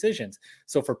better decisions.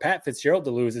 So for Pat Fitzgerald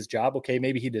to lose his job, okay,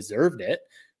 maybe he deserved it.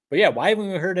 But yeah, why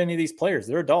haven't we heard any of these players?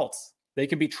 They're adults. They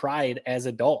can be tried as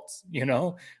adults,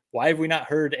 Why have we not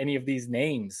heard any of these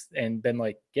names and been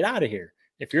like, get out of here?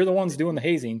 If you're the ones doing the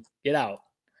hazing, get out.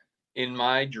 In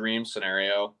my dream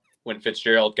scenario, when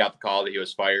Fitzgerald got the call that he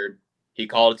was fired, he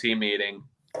called a team meeting,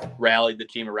 rallied the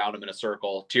team around him in a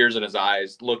circle, tears in his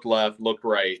eyes, looked left, looked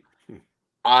right.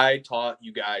 I taught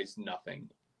you guys nothing.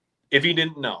 If you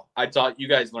didn't know, I taught you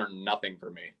guys learned nothing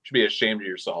from me. You should be ashamed of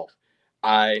yourself.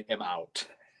 I am out.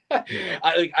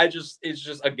 It's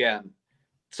just, again,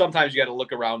 sometimes you got to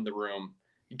look around the room.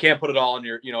 You can't put it all on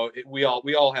your, we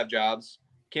all have jobs.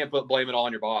 Can't blame it all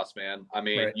on your boss, man. I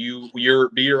mean, right.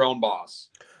 Be your own boss.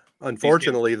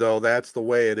 Unfortunately, though, that's the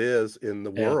way it is in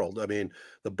the world. I mean,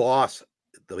 the boss,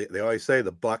 they always say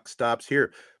the buck stops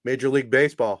here. Major League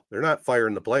Baseball, they're not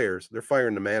firing the players. They're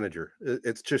firing the manager.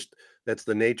 It's just, that's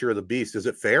the nature of the beast. Is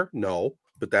it fair? No,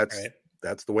 but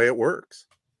that's the way it works.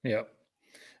 Yep.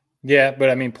 Yeah, but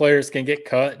I mean, players can get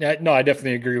cut. No, I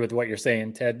definitely agree with what you're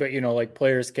saying, Ted. But, like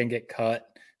players can get cut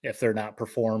if they're not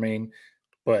performing.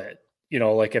 But,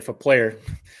 like if a player,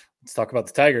 let's talk about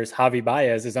the Tigers, Javi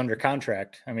Baez is under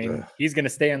contract. I mean, he's going to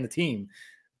stay on the team.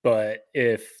 But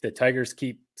if the Tigers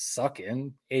keep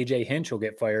sucking, AJ Hinch will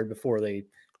get fired before they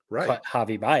cut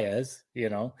Javi Baez,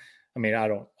 I mean, I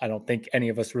don't think any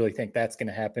of us really think that's going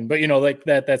to happen, but like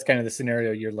that's kind of the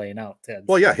scenario you're laying out, Ted.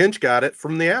 Well, yeah, Hinch got it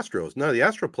from the Astros. None of the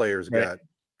Astro players got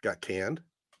canned.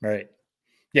 Right.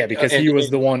 Yeah, because he was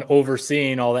the one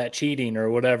overseeing all that cheating or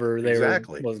whatever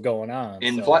was going on.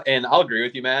 And I'll agree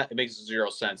with you, Matt. It makes zero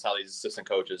sense how these assistant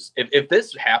coaches, if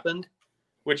this happened,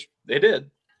 which they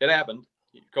did, it happened.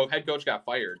 Head coach got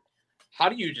fired. How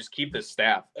do you just keep this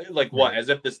staff? Like what? As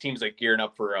if this team's like gearing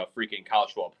up for a freaking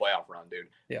college football playoff run, dude.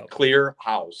 Yeah. Clear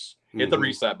house. Hit the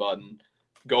reset button.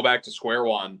 Go back to square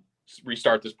one.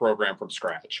 Restart this program from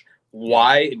scratch.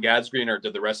 Why in God's green earth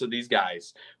did the rest of these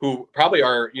guys, who probably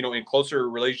are, in closer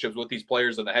relationships with these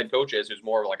players than the head coach is, who's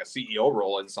more like a CEO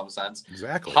role in some sense.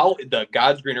 Exactly. How the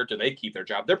God's green earth do they keep their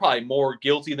job? They're probably more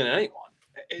guilty than anyone.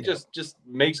 It just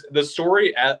makes the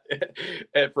story at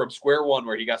from square one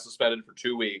where he got suspended for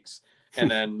 2 weeks. And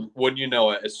then wouldn't you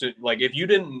know it,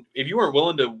 if you weren't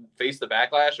willing to face the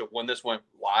backlash of when this went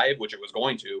live, which it was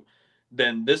going to,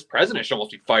 then this president should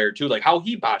almost be fired too. Like how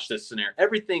he botched this scenario.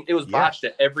 Everything, it was botched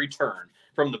at every turn,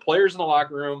 from the players in the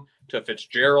locker room to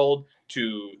Fitzgerald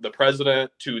to the president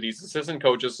to these assistant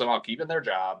coaches somehow keeping their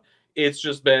job. It's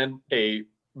just been a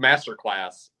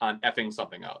masterclass on effing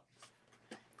something up.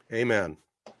 Amen.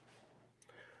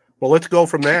 Well, let's go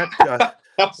from that.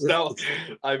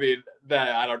 I mean,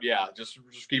 just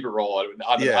keep it rolling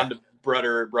on the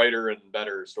brighter and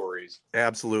better stories.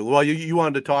 Absolutely. Well, you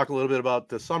wanted to talk a little bit about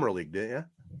the Summer League, didn't you?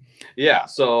 Yeah.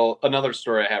 So another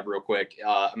story I have real quick.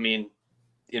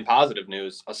 In positive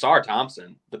news, Asar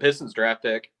Thompson, the Pistons draft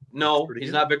pick. No,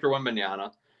 he's not Victor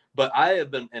Wembanyama, but I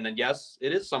have been, and then yes,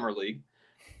 it is Summer League.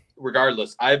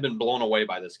 Regardless, I've been blown away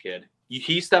by this kid.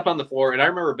 He stepped on the floor, and I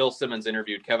remember Bill Simmons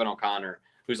interviewed Kevin O'Connor,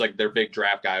 who's like their big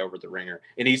draft guy over at the Ringer,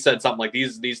 and he said something like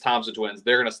these Thompson twins,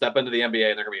 they're going to step into the NBA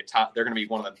and they're going to be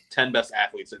one of the 10 best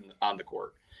athletes on the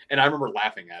court. And I remember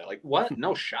laughing at it, like, what?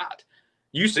 No shot.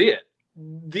 You see it.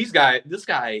 This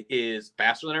guy is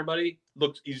faster than everybody.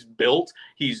 He's built.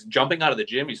 He's jumping out of the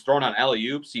gym. He's throwing on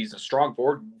alley-oops. He's a strong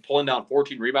forward, pulling down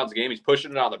 14 rebounds a game. He's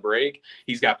pushing it on the break.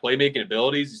 He's got playmaking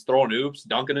abilities. He's throwing oops,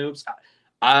 dunking oops.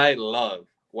 I love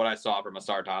what I saw from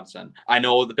Asar Thompson. I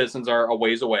know the Pistons are a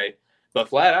ways away, but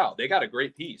flat out, they got a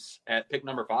great piece at pick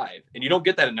number 5. And you don't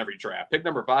get that in every draft. Pick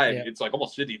number 5, It's like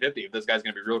almost 50-50 if this guy's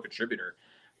going to be a real contributor.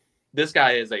 This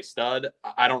guy is a stud.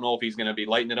 I don't know if he's going to be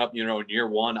lighting it up, in year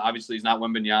one. Obviously, he's not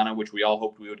Wembanyama, which we all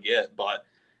hoped we would get. But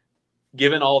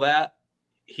given all that,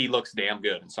 he looks damn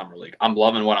good in Summer League. I'm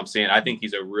loving what I'm seeing. I think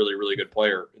he's a really, really good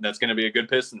player. That's going to be a good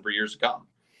Piston for years to come.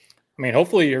 I mean,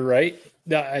 hopefully you're right.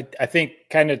 I think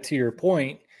kind of to your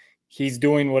point, he's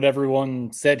doing what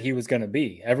everyone said he was going to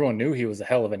be. Everyone knew he was a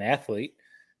hell of an athlete.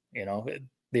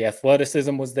 The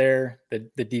athleticism was there,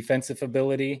 the defensive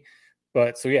ability.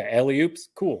 But so, yeah, alley-oops,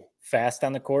 cool. Fast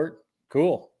on the court,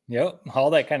 cool. Yep, all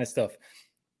that kind of stuff.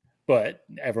 But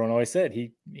everyone always said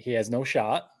he has no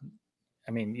shot.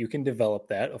 I mean, you can develop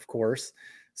that, of course.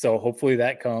 So hopefully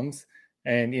that comes.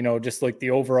 And, just like the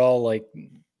overall, like,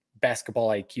 basketball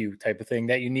IQ type of thing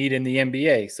that you need in the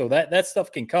NBA. So that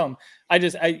stuff can come. I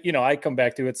come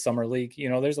back to it, Summer League.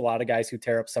 There's a lot of guys who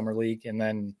tear up Summer League and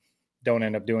then don't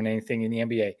end up doing anything in the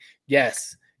NBA.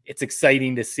 Yes, it's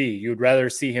exciting to see. You'd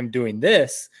rather see him doing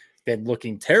this than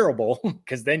looking terrible,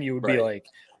 because then you would be like,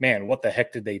 man, what the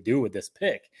heck did they do with this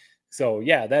pick? So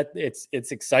yeah, that it's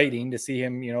exciting to see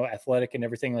him, athletic and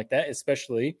everything like that,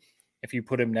 especially if you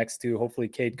put him next to, hopefully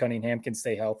Cade Cunningham can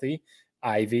stay healthy,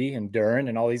 Ivy and Duran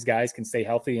and all these guys can stay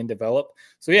healthy and develop.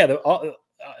 So yeah,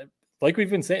 like we've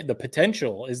been saying, the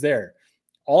potential is there.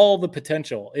 All the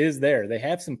potential is there. They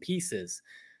have some pieces.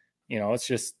 It's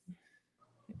just,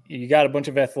 you got a bunch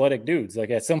of athletic dudes. Like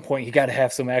at some point you got to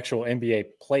have some actual NBA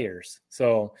players.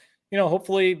 So,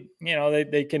 hopefully,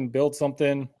 they can build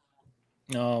something.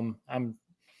 I'm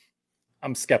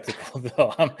skeptical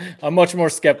though. I'm much more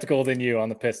skeptical than you on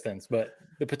the Pistons, but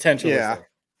the potential is there.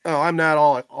 Oh, I'm not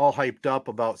all hyped up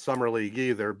about Summer League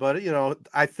either, but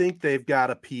I think they've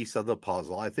got a piece of the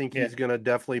puzzle. I think he's going to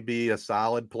definitely be a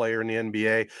solid player in the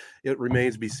NBA. It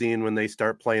remains to be seen when they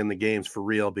start playing the games for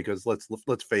real, because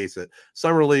let's face it,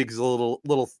 Summer League's a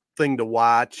little thing to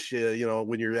watch,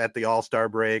 when you're at the All-Star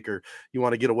break or you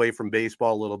want to get away from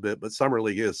baseball a little bit, but Summer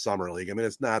League is Summer League. I mean,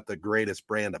 it's not the greatest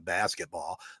brand of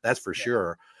basketball, that's for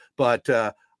sure. But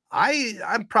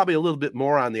I'm probably a little bit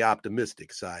more on the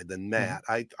optimistic side than Matt.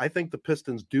 I think the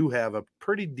Pistons do have a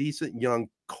pretty decent young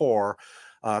core.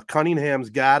 Cunningham's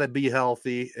got to be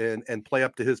healthy and play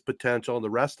up to his potential. The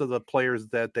rest of the players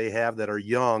that they have that are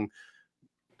young,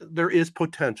 there is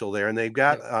potential there, and they've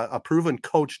got a proven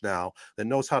coach now that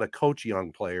knows how to coach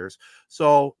young players.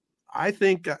 So I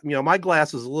think, my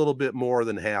glass is a little bit more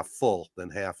than half full than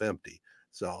half empty.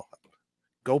 So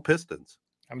go Pistons.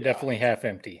 I'm definitely half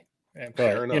empty.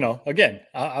 But, again,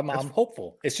 I'm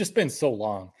hopeful. It's just been so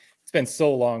long. It's been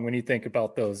so long when you think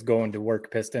about those going to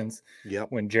work Pistons.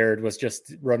 When Jared was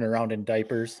just running around in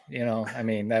diapers,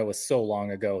 that was so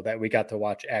long ago that we got to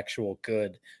watch actual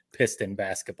good Piston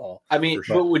basketball. I mean,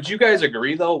 but would you guys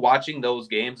agree though, watching those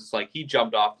games, it's like he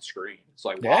jumped off the screen. It's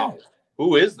like, wow,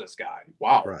 who is this guy?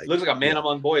 Wow. Right. He looks like a man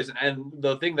among boys. And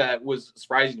the thing that was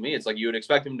surprising to me, it's like you would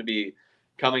expect him to be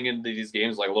coming into these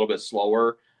games like a little bit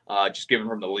slower. Just given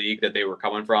from the league that they were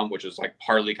coming from, which is like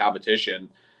hardly competition.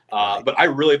 But I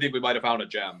really think we might have found a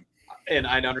gem. And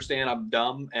I understand I'm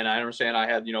dumb, and I understand I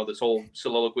had, this whole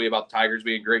soliloquy about the Tigers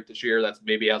being great this year. That's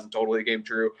maybe hasn't totally came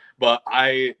true. But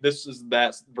this is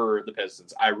that for the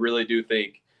Pistons. I really do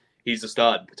think he's a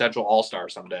stud, potential all-star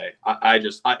someday. And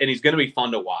he's going to be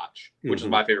fun to watch, which is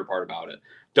my favorite part about it.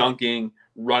 Dunking,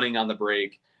 running on the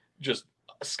break, just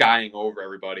skying over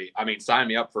everybody. I mean, sign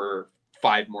me up for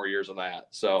 5 more years of that.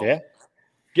 So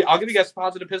I'll give you guys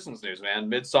positive Pistons news, man.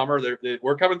 Midsummer,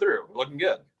 we're coming through. We're looking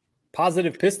good.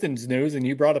 Positive Pistons news, and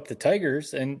you brought up the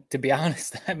Tigers. And to be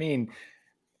honest, I mean,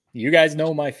 you guys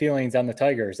know my feelings on the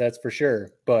Tigers, that's for sure.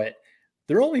 But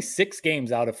they're only 6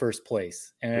 games out of first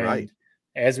place. And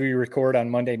as we record on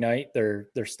Monday night, they're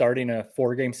starting a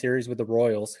 4-game series with the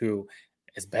Royals, who,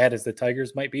 as bad as the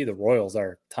Tigers might be, the Royals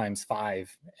are times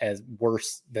 5 as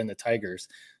worse than the Tigers.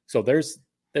 So there's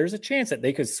a chance that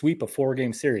they could sweep a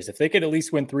 4-game series. If they could at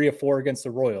least win 3 of 4 against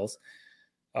the Royals.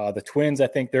 The Twins, I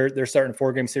think they're starting a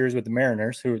 4-game series with the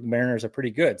Mariners, who the Mariners are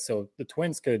pretty good. So the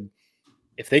Twins could,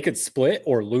 if they could split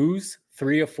or lose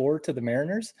 3 of 4 to the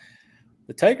Mariners,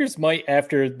 the Tigers might,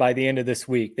 by the end of this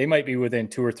week, they might be within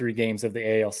 2 or 3 games of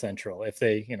the AL Central. If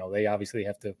they, they obviously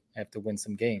have to win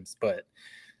some games, but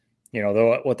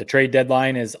the trade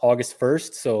deadline is August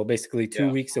 1st. So basically 2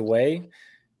 weeks away.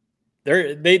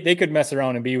 They could mess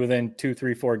around and be within 2,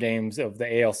 3, 4 games of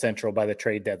the AL Central by the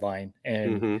trade deadline.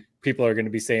 And people are going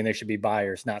to be saying they should be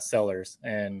buyers, not sellers.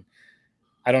 And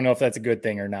I don't know if that's a good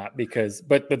thing or not,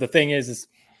 but the thing is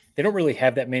they don't really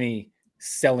have that many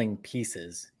selling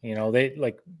pieces. They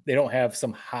don't have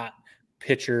some hot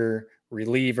pitcher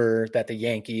reliever that the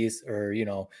Yankees or,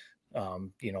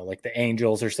 like the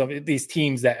Angels or some of these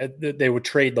teams that they would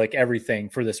trade like everything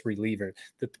for this reliever.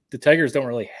 The Tigers don't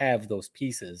really have those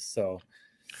pieces. So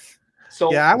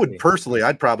yeah,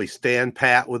 I'd probably stand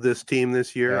pat with this team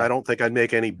this year. I don't think I'd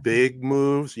make any big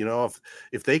moves.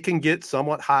 If they can get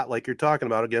somewhat hot, like you're talking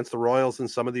about, against the Royals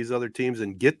and some of these other teams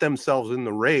and get themselves in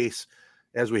the race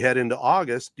as we head into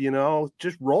August,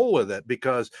 just roll with it,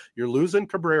 because you're losing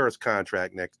Cabrera's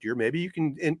contract next year. Maybe you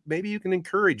can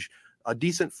encourage a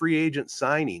decent free agent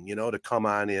signing, to come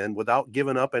on in without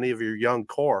giving up any of your young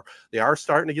core. They are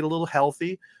starting to get a little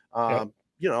healthy, and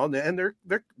they're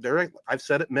I've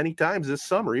said it many times this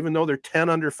summer, even though they're 10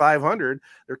 under 500,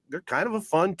 they're kind of a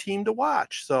fun team to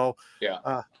watch. So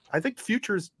I think the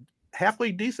future is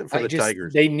halfway decent for the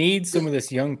Tigers. They need some of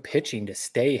this young pitching to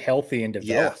stay healthy and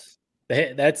develop.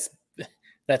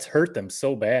 That's hurt them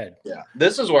so bad. Yeah.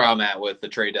 This is where I'm at with the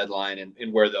trade deadline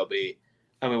and where they'll be.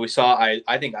 I mean, we saw,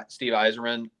 I think Steve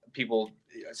Yzerman, people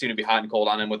seem to be hot and cold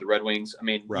on him with the Red Wings. I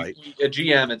mean, a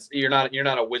GM, you're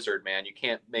not a wizard, man. You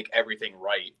can't make everything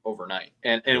right overnight.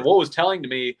 And what was telling to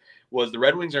me was the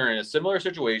Red Wings are in a similar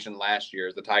situation last year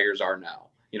as the Tigers are now,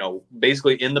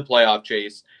 basically in the playoff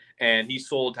chase. and he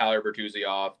sold Tyler Bertuzzi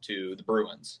off to the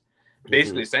Bruins,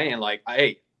 basically saying like,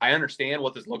 hey, I understand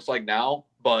what this looks like now,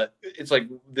 but it's like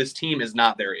this team is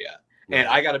not there yet. And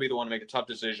I got to be the one to make a tough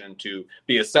decision to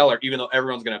be a seller, even though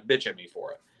everyone's going to bitch at me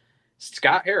for it.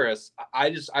 Scott Harris,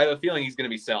 I have a feeling he's going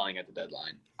to be selling at the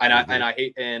deadline.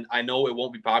 And I know it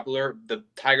won't be popular. The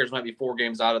Tigers might be 4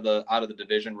 games out of the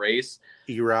division race.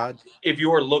 Erod. If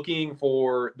you are looking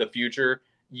for the future,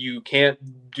 you can't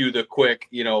do the quick,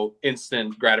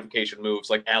 instant gratification moves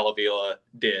like Alavila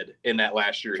did in that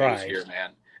last year he was here,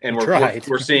 man. And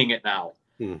we're seeing it now.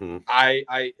 Mm-hmm.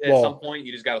 At some point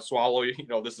you just got to swallow.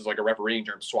 This is like a refereeing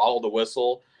term. Swallow the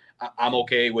whistle. I'm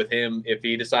okay with him if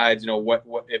he decides. What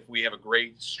if we have a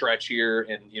great stretch here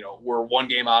and we're 1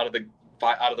 game out of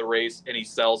the race and he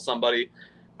sells somebody.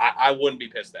 I wouldn't be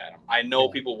pissed at him. I know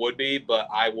people would be, but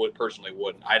I personally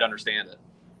wouldn't. I'd understand it.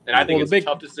 And I think it's a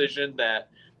tough decision, that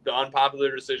the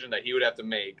unpopular decision that he would have to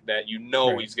make, that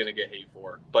he's going to get hate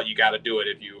for, but you got to do it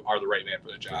if you are the right man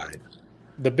for the job. Right.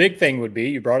 The big thing would be,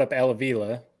 you brought up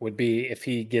Alavila, would be if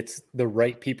he gets the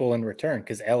right people in return,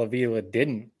 because Alavila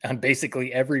didn't on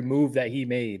basically every move that he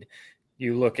made.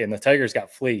 You look, and the Tigers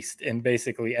got fleeced in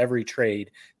basically every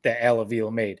trade that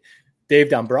Alavila made. Dave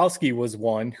Dombrowski was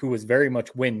one who was very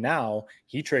much win now.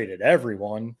 He traded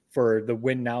everyone for the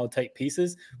win now type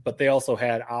pieces, but they also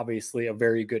had obviously a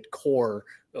very good core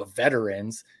of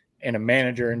veterans and a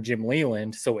manager in Jim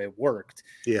Leland, so it worked.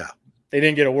 Yeah. They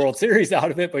didn't get a World Series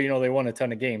out of it, but, they won a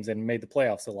ton of games and made the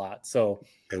playoffs a lot. So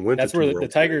that's where the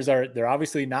Tigers are. They're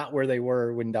obviously not where they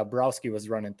were when Dombrowski was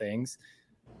running things.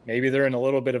 Maybe they're in a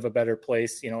little bit of a better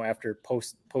place, after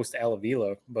post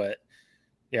Alavila. But,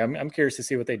 yeah, I'm curious to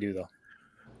see what they do, though.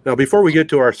 Now, before we get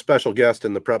to our special guest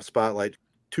in the Prep Spotlight,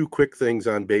 2 quick things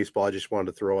on baseball I just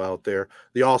wanted to throw out there.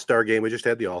 The All-Star game, we just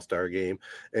had the All-Star game,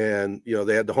 and,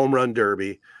 they had the Home Run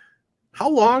Derby. How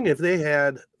long have they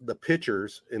had the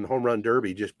pitchers in the Home Run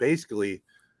Derby just basically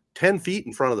 10 feet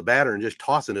in front of the batter and just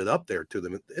tossing it up there to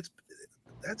them?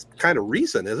 That's kind of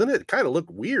recent, isn't it? It kind of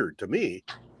looked weird to me.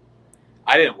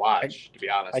 I didn't watch, to be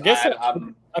honest. I guess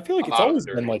I feel like it's always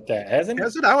been like that, hasn't it?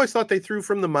 Has it? I always thought they threw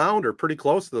from the mound or pretty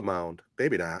close to the mound.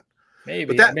 Maybe not.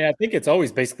 Maybe. I think it's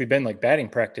always basically been like batting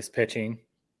practice pitching.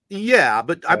 Yeah,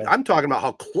 but I'm talking about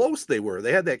how close they were.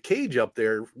 They had that cage up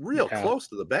there real close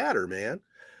to the batter, man.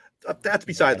 That's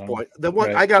beside the point. The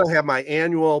one I got to have my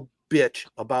annual bitch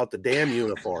about the damn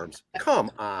uniforms.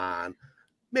 Come on.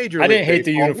 Major League I didn't hate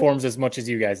the Baseball. uniforms as much as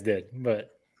you guys did,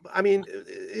 but I mean,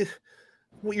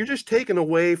 you're just taking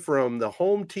away from the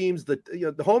home teams, the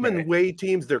home and away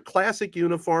teams, their classic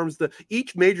uniforms.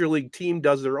 Each major league team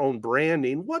does their own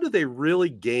branding. What do they really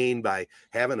gain by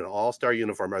having an all-star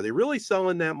uniform? Are they really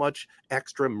selling that much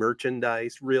extra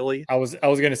merchandise? Really? I was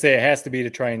going to say it has to be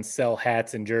to try and sell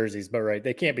hats and jerseys, but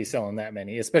they can't be selling that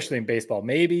many, especially in baseball.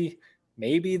 Maybe the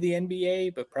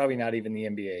NBA, but probably not even the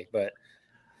NBA. But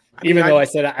though I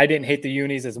said I didn't hate the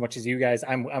unis as much as you guys,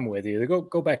 I'm with you.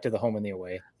 Go back to the home and the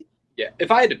away. Yeah,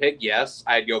 if I had to pick, yes,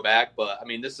 I'd go back. But, I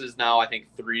mean, this is now, I think,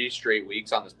 3 straight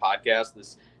weeks on this podcast.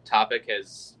 This topic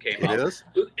came up. It is?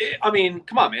 I mean,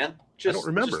 come on, man. I don't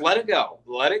remember. Just let it go.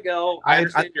 Let it go. I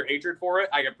understand your hatred for it.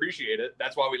 I appreciate it.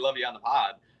 That's why we love you on the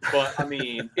pod. But, I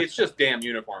mean, it's just damn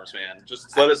uniforms, man.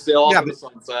 Just let us sail off in the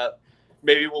sunset.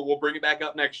 Maybe we'll bring it back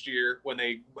up next year when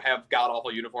they have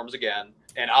god-awful uniforms again.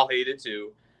 And I'll hate it,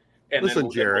 too. And listen,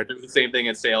 then Jared, we'll do the same thing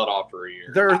and sail it off for a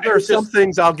year. There are some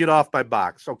things I'll get off my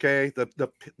box. Okay,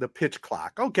 the pitch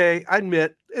clock. Okay, I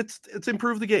admit it's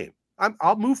improved the game.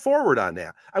 I'll move forward on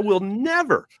that. I will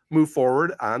never move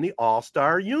forward on the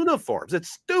All-Star uniforms. It's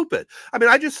stupid. I mean,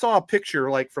 I just saw a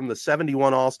picture like from the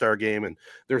 71 All-Star game, and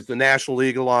there's the National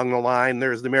League along the line.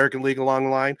 There's the American League along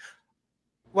the line.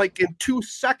 Like in 2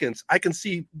 seconds, I can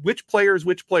see which player is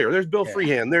which player. There's Bill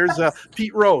Freehan. There's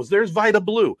Pete Rose. There's Vida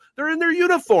Blue. They're in their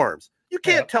uniforms. You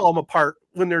can't tell them apart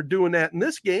when they're doing that in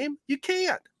this game. You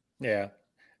can't. Yeah.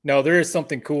 No, there is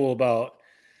something cool about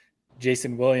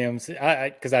Jason Williams.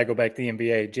 Because I go back to the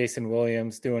NBA. Jason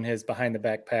Williams doing his behind the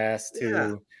back pass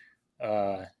to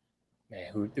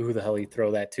who the hell he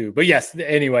throw that to? But yes,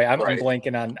 anyway, I'm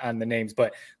blanking on the names.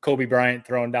 But Kobe Bryant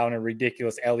throwing down a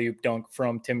ridiculous alley-oop dunk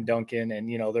from Tim Duncan, and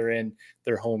they're in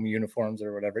their home uniforms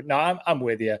or whatever. No, I'm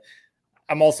with you.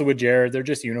 I'm also with Jared. They're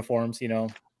just uniforms,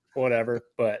 whatever.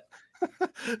 But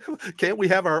can't we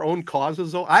have our own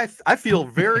causes? Though I feel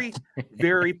very,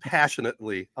 very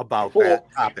passionately about that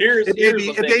topic.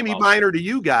 It may be minor to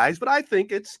you guys, but I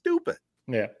think it's stupid.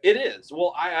 Yeah, it is.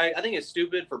 Well, I think it's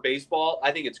stupid for baseball.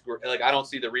 I think it's like I don't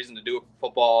see the reason to do it for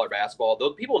football or basketball.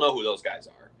 Those people know who those guys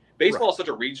are. Baseball is such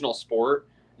a regional sport.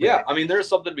 Yeah, Right. I mean, there's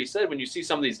something to be said when you see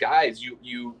some of these guys.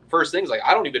 You first things like,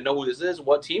 I don't even know who this is.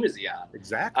 What team is he on?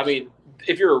 Exactly. I mean,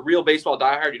 if you're a real baseball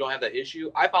diehard, you don't have that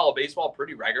issue. I follow baseball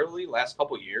pretty regularly last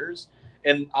couple of years,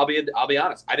 and I'll be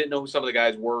honest, I didn't know who some of the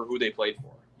guys were, who they played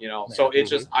for. So it's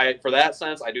just for that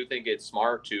sense, I do think it's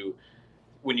smart to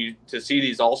see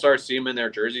these all-stars, see them in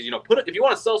their jerseys. If you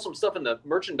want to sell some stuff in the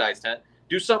merchandise tent,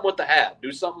 do something with the hat.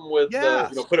 Do something with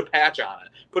put a patch on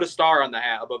it. Put a star on the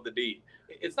hat above the D.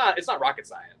 It's not rocket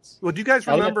science. Well, do you guys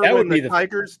remember when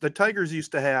the Tigers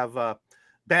used to have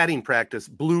batting practice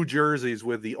blue jerseys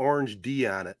with the orange D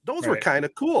on it? Those were kind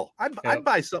of cool. I'd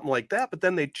buy something like that, but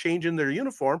then they'd change in their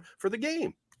uniform for the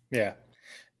game. Yeah.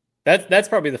 That's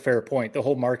probably the fair point, the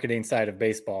whole marketing side of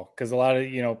baseball, because a lot of,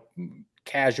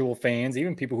 casual fans,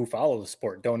 even people who follow the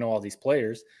sport, don't know all these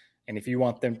players. And if you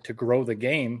want them to grow the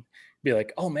game, be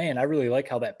like, oh man, I really like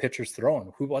how that pitcher's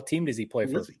throwing. What team does he play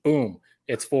for? Boom.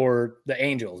 It's for the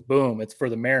Angels. Boom. It's for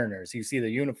the Mariners. You see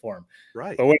the uniform.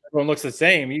 Right. But when everyone looks the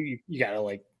same, you got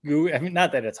to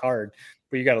not that it's hard,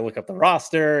 but you got to look up the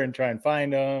roster and try and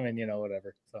find them and,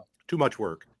 whatever. So too much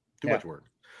work. Much work.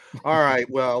 All right.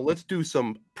 Well, let's do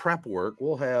some prep work.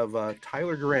 We'll have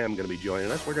Tyler Graham going to be joining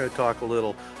us. We're going to talk a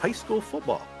little high school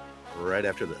football right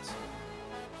after this.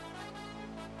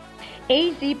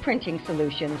 AZee Printing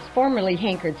Solutions, formerly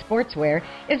Hankard Sportswear,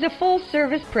 is a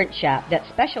full-service print shop that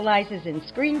specializes in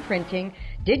screen printing,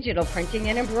 digital printing,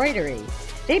 and embroidery.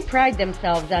 They pride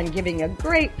themselves on giving a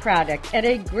great product at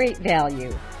a great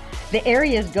value. The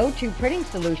area's go-to printing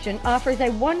solution offers a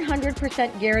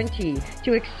 100% guarantee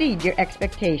to exceed your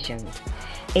expectations.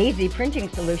 AZee Printing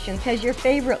Solutions has your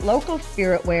favorite local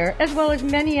spiritware as well as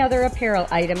many other apparel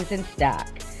items in stock.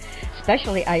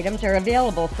 Specialty items are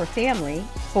available for family,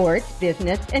 sports,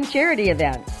 business, and charity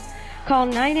events. Call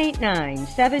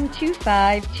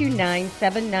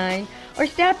 989-725-2979 or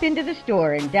stop into the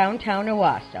store in downtown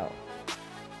Owasso.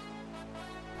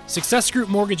 Success Group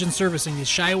Mortgage and Servicing is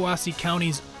Shiawassee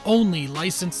County's only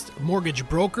licensed mortgage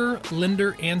broker,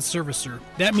 lender, and servicer.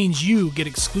 That means you get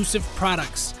exclusive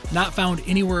products not found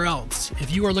anywhere else.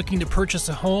 If you are looking to purchase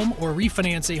a home or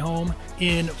refinance a home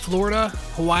in Florida,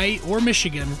 Hawaii, or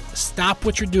Michigan, stop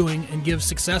what you're doing and give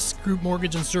Success Group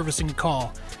Mortgage and Servicing a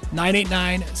call.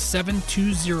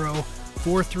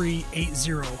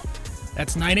 989-720-4380.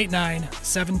 That's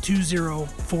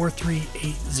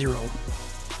 989-720-4380.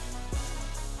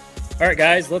 All right,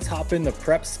 guys, let's hop in the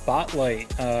prep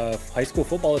spotlight. High school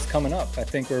football is coming up. I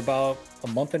think we're about a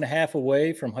month and a half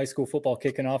away from high school football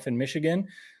kicking off in Michigan.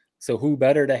 So who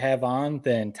better to have on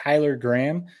than Tyler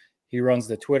Graham? He runs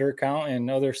the Twitter account and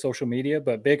other social media,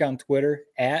 but big on Twitter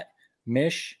at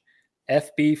Mich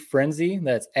FB Frenzy.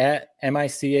 That's at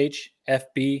MICH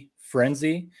FB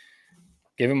Frenzy.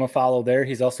 Give him a follow there.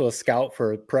 He's also a scout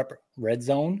for Prep Red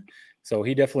Zone. So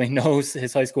he definitely knows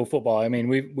his high school football. I mean,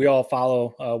 we all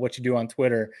follow what you do on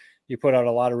Twitter. You put out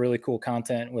a lot of really cool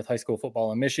content with high school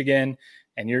football in Michigan,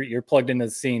 and you're plugged into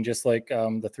the scene just like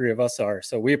the three of us are.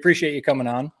 So we appreciate you coming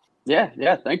on. Yeah.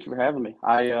 Thank you for having me.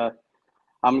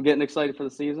 I'm getting excited for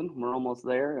the season. We're almost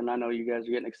there, and I know you guys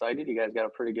are getting excited. You guys got a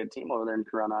pretty good team over there in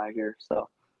Corona, I hear. So.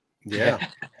 Yeah.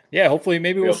 Yeah, hopefully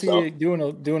maybe we'll see you doing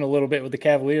a little bit with the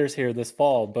Cavaliers here this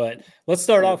fall. But let's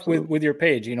start off with your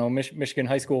page, Michigan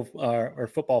High School or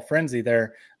Football Frenzy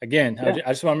there. Again, I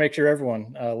just want to make sure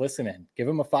everyone listening, give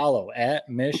them a follow at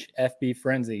Mich FB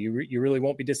Frenzy. You really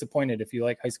won't be disappointed if you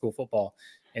like high school football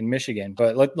in Michigan.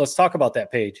 But let's talk about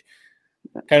that page.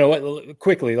 Kind of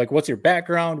quickly, what's your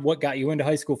background? What got you into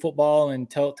high school football? And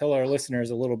tell our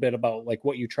listeners a little bit about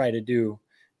what you try to do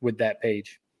with that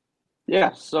page.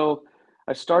 Yeah, so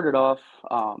it started off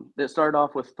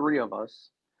with three of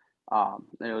us.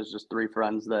 It was just three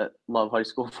friends that love high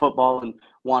school football and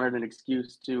wanted an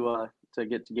excuse to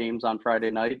get to games on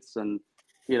Friday nights. And,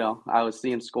 I was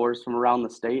seeing scores from around the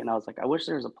state, and I was like, I wish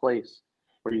there was a place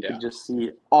where you could just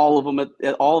see all of them at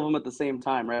the same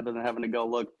time rather than having to go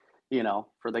look,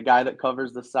 for the guy that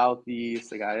covers the Southeast,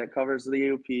 the guy that covers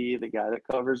the UP, the guy that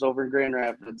covers over in Grand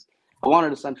Rapids. I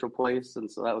wanted a central place, and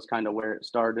so that was kind of where it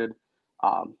started.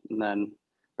 And then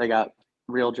they got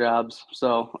real jobs.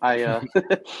 So I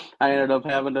I ended up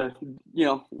having to,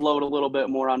 load a little bit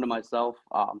more onto myself.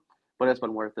 But it's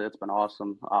been worth it. It's been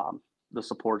awesome. The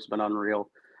support's been unreal.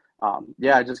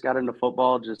 I just got into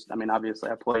football.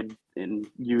 Obviously I played in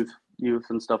youth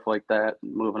and stuff like that,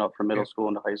 moving up from middle school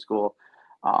into high school.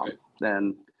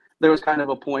 Then there was kind of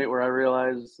a point where I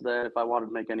realized that if I wanted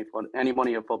to make any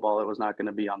money in football, it was not going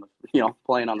to be on the,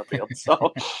 playing on the field.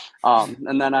 So,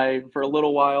 and then I, for a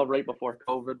little while, right before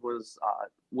COVID, was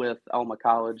with Alma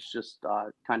College, just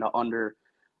kind of under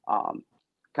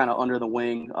the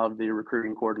wing of the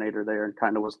recruiting coordinator there, and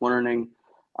kind of was learning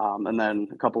And then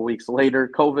a couple weeks later,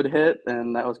 COVID hit,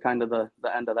 and that was kind of the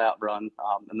end of that run.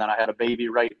 And then I had a baby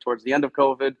right towards the end of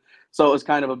COVID, so it was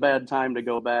kind of a bad time to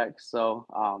go back. So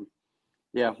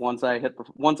yeah, once I hit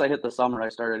the summer, I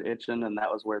started itching, and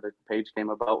that was where the page came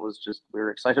about. Was just we were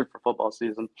excited for football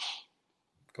season.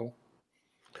 Cool.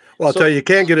 Well, I'll tell you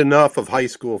can't get enough of high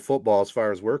school football as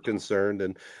far as we're concerned.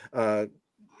 And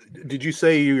did you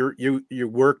say you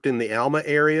worked in the Alma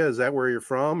area? Is that where you're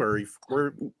from, or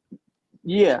where?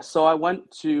 Yeah, so I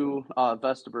went to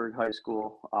Vesterberg High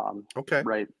School. Okay.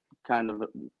 Right, kind of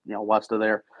west of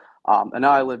there, and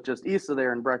now I live just east of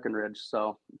there in Breckenridge.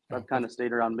 So I've kind of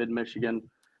stayed around mid-Michigan.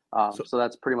 So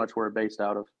that's pretty much where we're based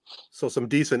out of. So some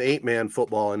decent 8-man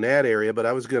football in that area. But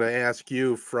I was going to ask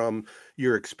you, from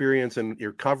your experience and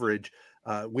your coverage,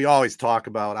 we always talk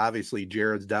about, obviously,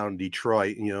 Jared's down in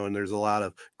Detroit, and there's a lot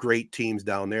of great teams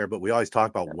down there. But we always talk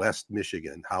about West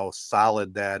Michigan, how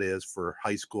solid that is for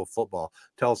high school football.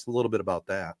 Tell us a little bit about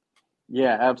that.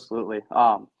 Yeah, absolutely.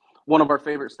 One of our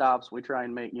favorite stops, we try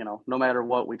and make, no matter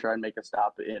what, we try and make a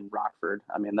stop in Rockford.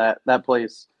 I mean, that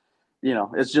place,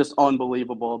 it's just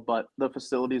unbelievable, but the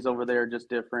facilities over there are just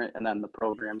different. And then the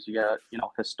programs, you got,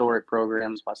 historic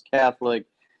programs, West Catholic,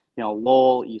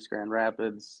 Lowell, East Grand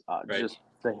Rapids, right. Just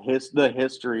the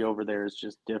history over there is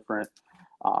just different.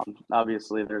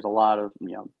 Obviously there's a lot of,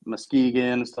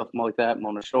 Muskegon, stuff like that,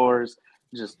 Mona Shores,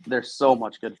 just, there's so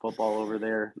much good football over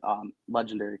there.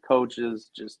 Legendary coaches,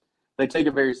 just, they take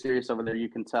it very serious over there. You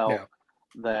can tell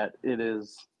that it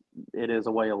is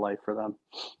a way of life for them.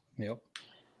 Yep.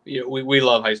 We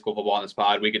love high school football on this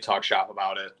pod. We could talk shop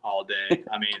about it all day.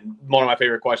 I mean, one of my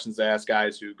favorite questions to ask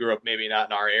guys who grew up maybe not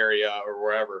in our area or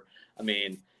wherever. I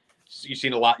mean, you've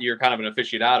seen a lot. You're kind of an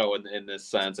aficionado in this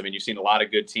sense. I mean, you've seen a lot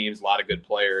of good teams, a lot of good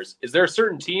players. Is there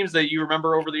certain teams that you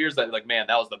remember over the years that, like, man,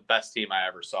 that was the best team I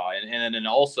ever saw? And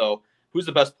also, who's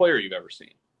the best player you've ever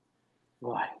seen?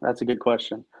 Boy, that's a good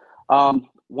question.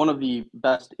 One of the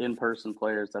best in-person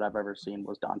players that I've ever seen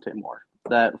was Dante Moore.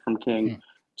 That from King,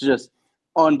 just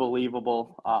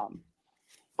unbelievable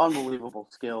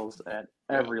skills at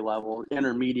every level,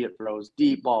 intermediate throws,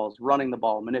 deep balls, running the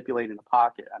ball, manipulating the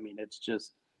pocket. I mean, it's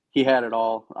just, he had it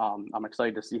all. I'm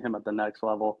excited to see him at the next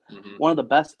level. Mm-hmm. One of the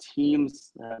best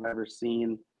teams that I've ever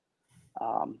seen.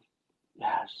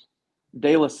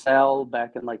 De La Salle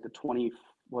back in like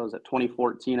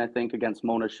 2014, I think, against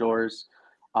Mona Shores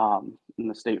in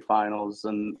the state finals.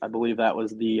 And I believe that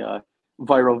was the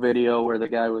viral video where the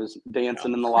guy was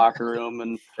dancing in the locker room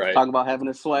and talking about having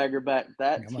a swagger back.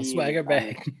 That team, swagger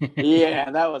back.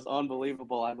 Yeah, that was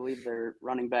unbelievable. I believe their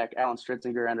running back Alan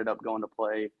Stritzinger ended up going to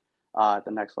play at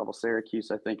the next level,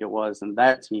 Syracuse, I think it was, and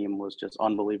that team was just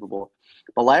unbelievable.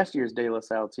 But last year's De La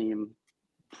Salle team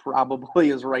probably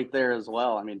is right there as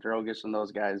well. I mean, Drogish and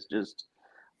those guys just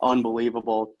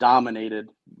unbelievable, dominated,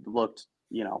 looked,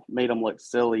 made them look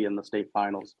silly in the state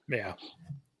finals. Yeah.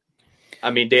 I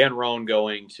mean, Dan Roan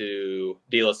going to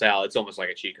De La Salle, it's almost like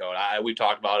a cheat code. We've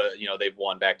talked about it. They've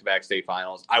won back-to-back state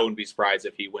finals. I wouldn't be surprised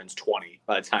if he wins 20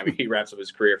 by the time he wraps up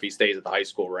his career, if he stays at the high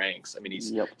school ranks. I mean,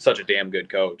 he's such a damn good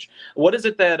coach. What is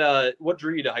it that what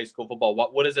drew you to high school football?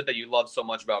 What is it that you love so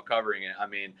much about covering it? I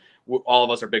mean, all of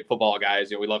us are big football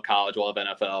guys. We love college, we love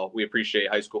NFL. We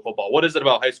appreciate high school football. What is it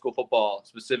about high school football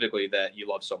specifically that you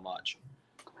love so much?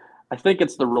 I think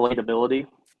it's the relatability.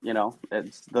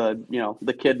 It's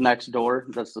the kid next door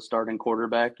that's the starting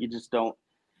quarterback. You just don't,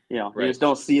 you just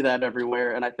don't see that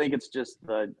everywhere. And I think it's just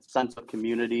the sense of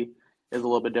community is a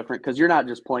little bit different because you're not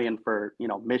just playing for,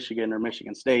 Michigan or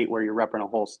Michigan State where you're representing a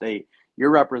whole state.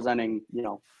 You're representing,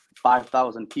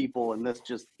 5,000 people in this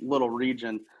just little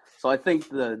region. So I think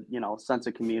the, sense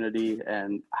of community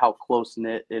and how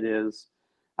close-knit it is,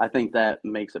 I think that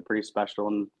makes it pretty special.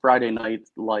 And Friday night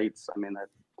lights, I mean, that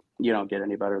you don't get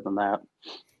any better than that.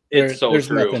 It's so there's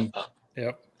true. Nothing,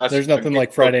 there's nothing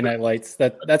like Friday Night Lights.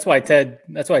 That's why Ted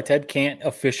can't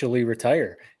officially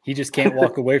retire. He just can't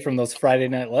walk away from those Friday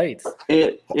Night Lights.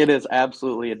 It is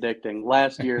absolutely addicting.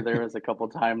 Last year there was a couple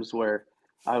times where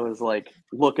I was like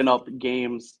looking up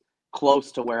games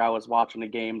close to where I was watching a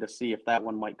game to see if that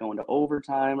one might go into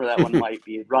overtime or that one might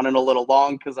be running a little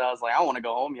long because I was like, I don't want to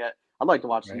go home yet. I'd like to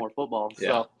watch some more football. Yeah.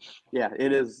 So yeah,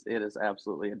 it is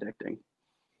absolutely addicting.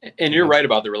 And you're right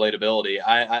about the relatability.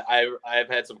 I've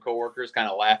had some coworkers kind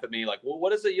of laugh at me like, well,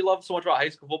 what is it you love so much about high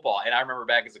school football? And I remember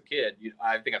back as a kid,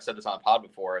 I think I've said this on the pod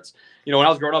before. It's, when I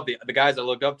was growing up, the guys I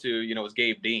looked up to, was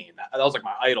Gabe Dean. That was like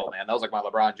my idol, man. That was like my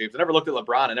LeBron James. I never looked at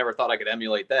LeBron. I never thought I could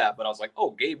emulate that. But I was like,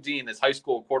 oh, Gabe Dean, this high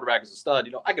school quarterback is a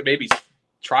stud. I could maybe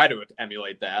try to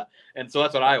emulate that. And so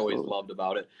that's what I always loved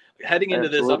about it. Heading into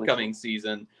this upcoming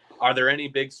season, Are there any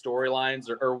big storylines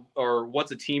or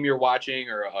what's a team you're watching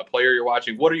or a player you're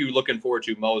watching? What are you looking forward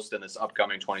to most in this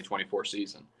upcoming 2024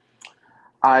 season?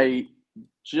 I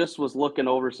just was looking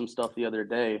over some stuff the other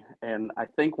day, and I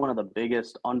think one of the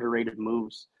biggest underrated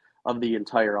moves of the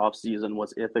entire offseason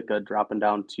was Ithaca dropping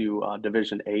down to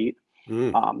Division 8.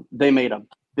 They made a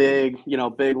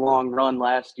big long run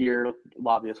last year,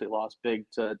 obviously lost big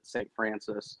to St.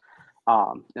 Francis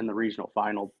in the regional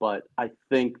final, but I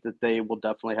think that they will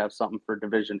definitely have something for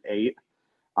Division 8.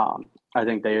 I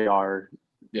think they are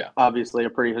obviously a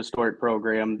pretty historic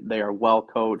program. They are well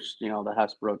coached. The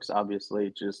Hesbrooks,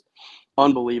 obviously, just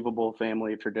unbelievable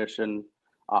family tradition.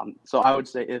 So I would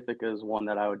say Ithaca is one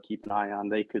that I would keep an eye on.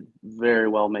 They could very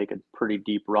well make a pretty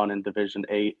deep run in Division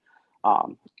 8.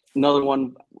 Another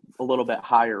one a little bit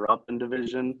higher up in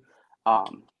division,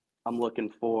 I'm looking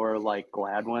for like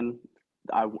Gladwin.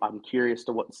 I'm curious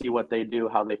to see what they do,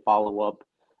 how they follow up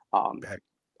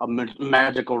a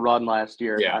magical run last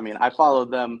year. Yeah. I mean, I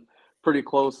followed them pretty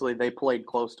closely. They played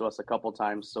close to us a couple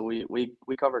times, so we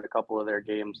covered a couple of their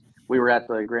games. We were at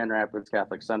the Grand Rapids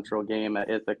Catholic Central game at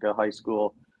Ithaca High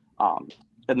School,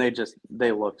 and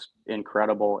they looked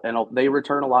incredible. And they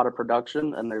return a lot of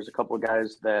production, and there's a couple of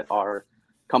guys that are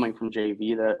coming from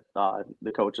JV that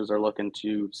the coaches are looking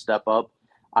to step up.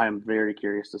 I am very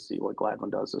curious to see what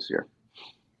Gladwin does this year.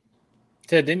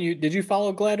 Ted, did you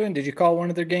follow Gladwin? Did you call one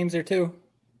of their games there too?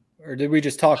 Or did we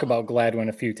just talk about Gladwin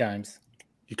a few times?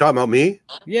 You talking about me?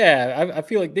 Yeah, I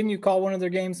feel like, didn't you call one of their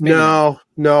games? Maybe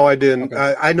no, I didn't.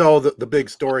 Okay. I know that the big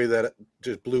story that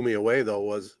just blew me away, though,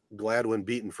 was Gladwin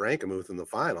beating Frankenmuth in the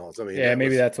finals. I mean,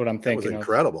 that's what I'm thinking. It was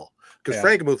incredible because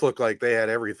Frankenmuth looked like they had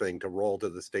everything to roll to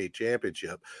the state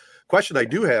championship. Question I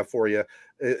do have for you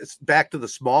is back to the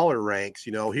smaller ranks,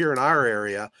 here in our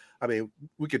area. I mean,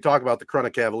 we could talk about the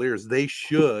Corunna Cavaliers. They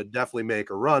should definitely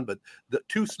make a run, but the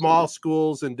two small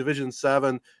schools in Division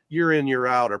 7, year in, year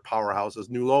out, are powerhouses,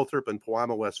 New Lothrop and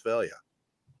Pewamo, Westphalia.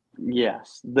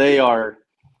 Yes, they are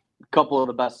a couple of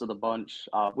the best of the bunch.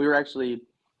 We were actually,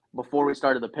 before we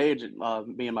started the page,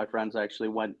 me and my friends actually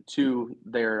went to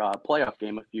their playoff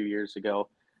game a few years ago,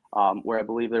 where I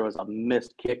believe there was a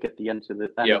missed kick at the end of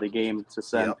the game to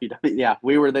send PW. Yeah,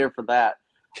 we were there for that.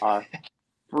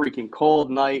 Freaking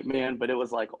cold night, man, but it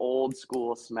was like old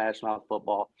school smash mouth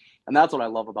football. And that's what I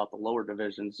love about the lower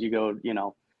divisions. You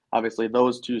go, obviously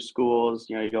those two schools,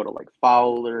 you go to like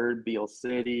Fowler, Beale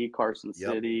City, Carson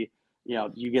City,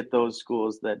 you get those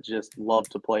schools that just love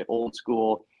to play old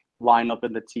school, line up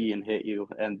in the tee and hit you.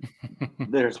 And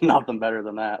there's nothing better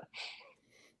than that.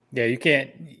 Yeah, you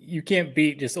can't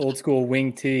beat just old school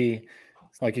wing tee.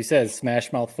 Like you said,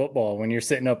 smash mouth football, when you're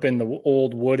sitting up in the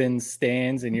old wooden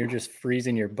stands and you're just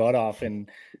freezing your butt off in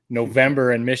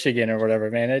November in Michigan or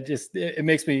whatever, man, it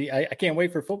makes me, I can't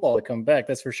wait for football to come back.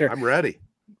 That's for sure. I'm ready.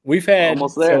 We've had,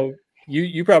 almost there. So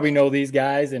you probably know these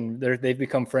guys and they've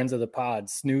become friends of the pod,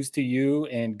 Snooze to You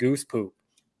and Goose Poop.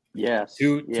 Yes.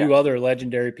 Two other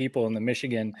legendary people in the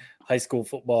Michigan high school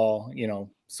football,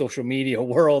 social media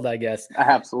world, I guess.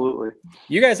 Absolutely.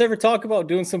 You guys ever talk about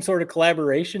doing some sort of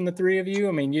collaboration, the three of you?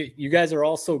 I mean, you guys are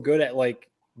all so good at like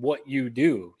what you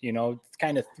do, it's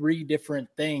kind of three different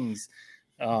things.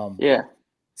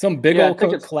 Some big old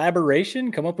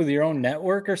collaboration, come up with your own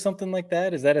network or something like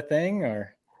that. Is that a thing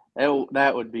or?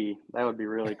 That would be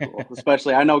really cool.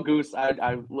 Especially, I know Goose,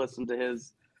 I listened to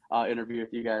his interview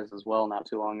with you guys as well not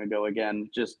too long ago. Again,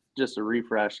 just a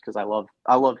refresh, because I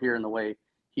love hearing the way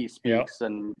he speaks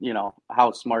and how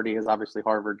smart he is. Obviously,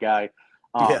 Harvard guy.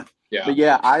 But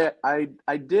yeah,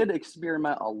 I did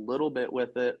experiment a little bit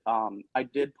with it. I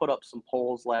did put up some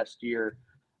polls last year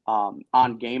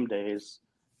on game days,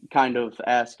 kind of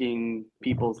asking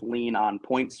people's lean on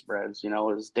point spreads.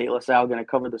 Is De La Salle going to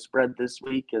cover the spread this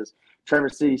week? Is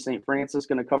Traverse City St. Francis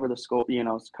going to cover the scope?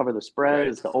 Cover the spread? Right.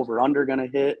 Is the over under going to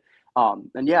hit?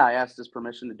 And I asked his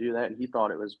permission to do that, and he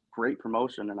thought it was great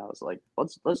promotion. And I was like,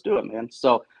 let's do it, man.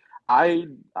 So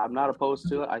I'm not opposed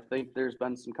to it. I think there's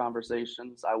been some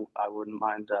conversations. I wouldn't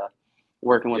mind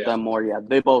working with them more. Yeah,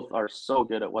 they both are so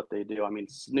good at what they do. I mean,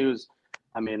 Snooze.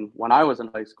 I mean, when I was in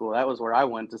high school, that was where I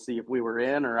went to see if we were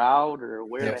in or out or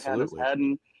where they had us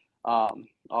heading.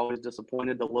 Always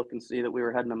disappointed to look and see that we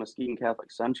were heading to Muskegon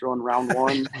Catholic Central in round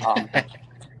one.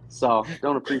 So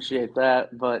don't appreciate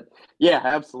that. But yeah,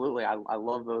 absolutely. I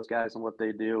love those guys and what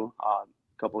they do. A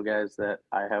couple of guys that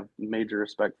I have major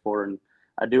respect for and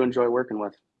I do enjoy working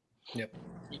with. Yep.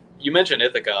 You mentioned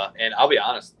Ithaca, and I'll be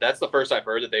honest, that's the first I've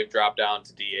heard that they've dropped down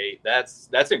to D8.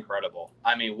 That's incredible.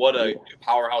 I mean, what a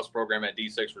powerhouse program at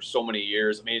D6 for so many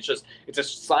years. I mean, it's a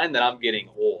sign that I'm getting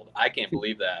old. I can't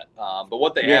believe that. But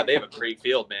what they have a great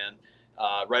field, man.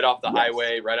 right off the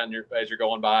highway, right on as you're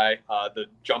going by the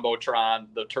Jumbotron,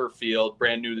 the turf field,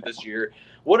 brand new this year.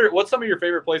 What's some of your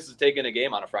favorite places to take in a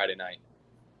game on a Friday night?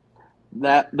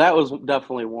 That was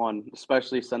definitely one,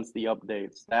 especially since the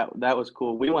updates. That was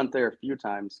cool. We went there a few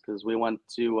times because we went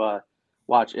to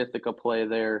watch Ithaca play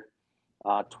there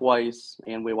twice,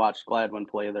 and we watched Gladwin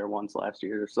play there once last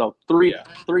year. So three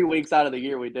weeks out of the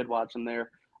year we did watch them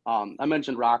there. I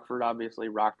mentioned Rockford. Obviously,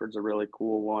 Rockford's a really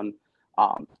cool one.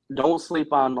 Don't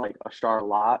sleep on like a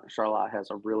Charlotte. Charlotte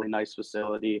has a really nice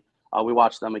facility. We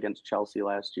watched them against Chelsea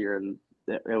last year, and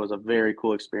it was a very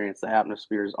cool experience. The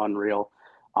atmosphere is unreal.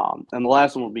 And the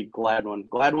last one will be Gladwin.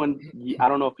 Gladwin, I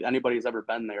don't know if anybody's ever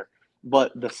been there,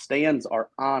 but the stands are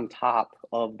on top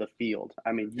of the field.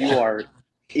 I mean, you are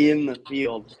in the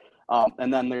field.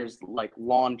 And then there's like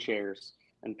lawn chairs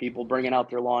and people bringing out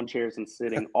their lawn chairs and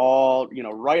sitting all,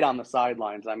 right on the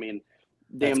sidelines. I mean,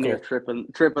 damn near tripping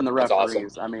the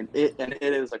referees. Awesome. I mean, it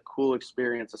is a cool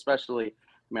experience, especially,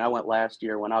 I went last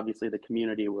year when obviously the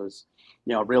community was,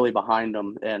 really behind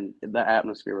them, and the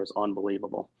atmosphere was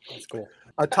unbelievable. That's cool.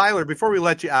 Tyler, before we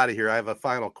let you out of here, I have a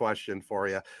final question for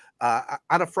you. On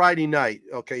a Friday night,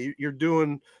 okay, you're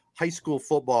doing high school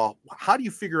football. How do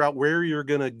you figure out where you're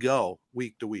going to go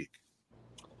week to week?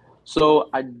 So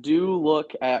I do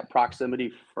look at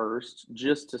proximity first,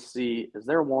 just to see, is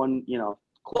there one,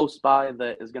 close by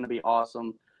that is going to be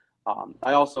awesome.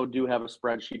 I also do have a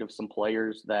spreadsheet of some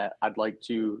players that I'd like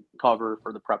to cover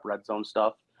for the prep red zone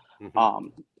stuff. Mm-hmm.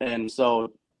 And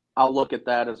so I'll look at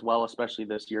that as well, especially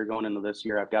this year. Going into this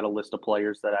year, I've got a list of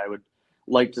players that I would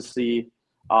like to see.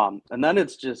 And then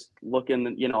it's just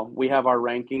looking, we have our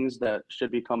rankings that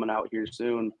should be coming out here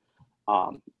soon.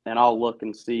 And I'll look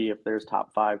and see if there's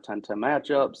top 5, 10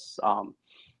 matchups.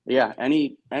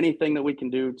 Anything that we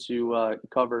can do to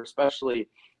cover, especially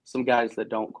some guys that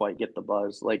don't quite get the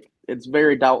buzz. Like, it's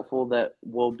very doubtful that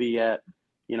we'll be at,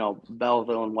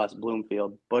 Belleville and West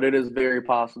Bloomfield, but it is very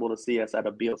possible to see us at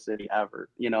a Beale City Everett.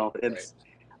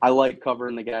 I like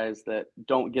covering the guys that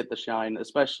don't get the shine,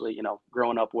 especially,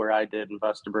 growing up where I did in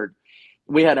Vesterberg.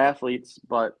 We had athletes,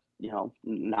 but,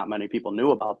 not many people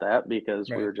knew about that because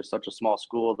we were just such a small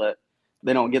school that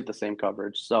they don't get the same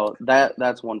coverage. So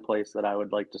that's one place that I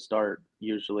would like to start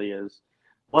usually is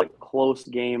what close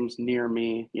games near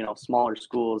me, smaller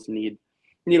schools need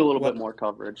a little bit more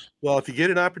coverage. Well, if you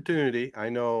get an opportunity, I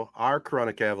know our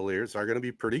Corunna Cavaliers are going to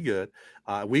be pretty good.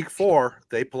 Week 4,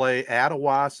 they play at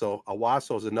Owasso.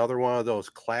 Owasso is another one of those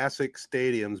classic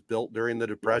stadiums built during the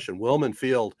Depression. Wilman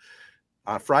Field,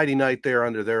 Friday night there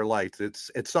under their lights.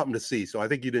 It's something to see. So I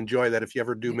think you'd enjoy that if you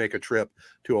ever do make a trip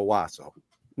to Owasso.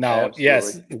 Now,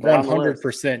 yes,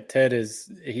 100%. Ted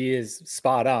is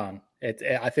spot on.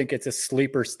 I think it's a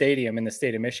sleeper stadium in the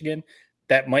state of Michigan.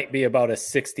 That might be about a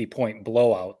 60-point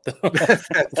blowout.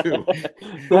 That's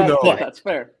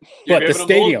fair. But the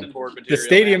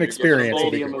stadium experience.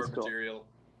 Stadium is cool.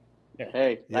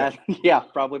 Hey,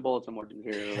 probably bulletin board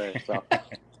material there. So.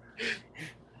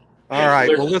 All right.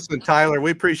 Well, listen, Tyler,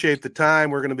 we appreciate the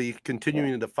time. We're going to be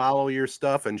continuing to follow your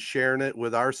stuff and sharing it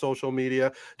with our social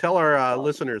media. Tell our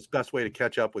listeners best way to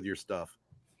catch up with your stuff.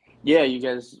 Yeah, you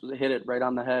guys hit it right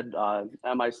on the head.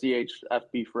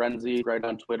 MICHFB Frenzy right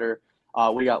on Twitter.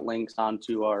 We got links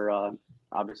onto our,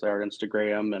 obviously our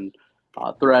Instagram and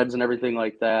threads and everything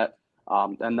like that.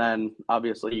 And then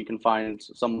obviously you can find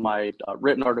some of my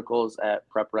written articles at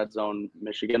Prep Red Zone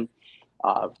Michigan.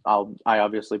 I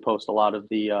obviously post a lot of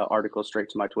the articles straight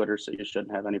to my Twitter, so you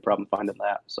shouldn't have any problem finding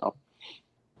that. So.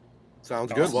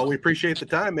 Sounds good. Well, we appreciate the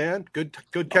time, man. Good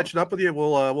catching up with you.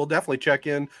 We'll definitely check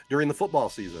in during the football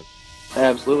season.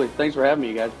 Absolutely. Thanks for having me,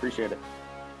 you guys. Appreciate it.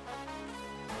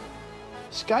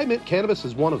 Skymint Cannabis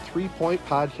is one of 3 Point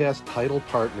Podcast title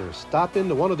partners. Stop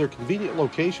into one of their convenient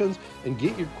locations and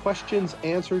get your questions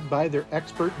answered by their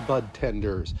expert bud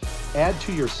tenders. Add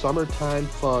to your summertime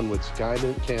fun with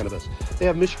Skymint Cannabis. They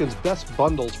have Michigan's best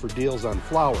bundles for deals on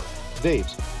flower,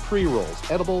 vapes, pre-rolls,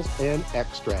 edibles, and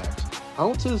extracts.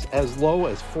 Ounces as low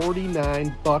as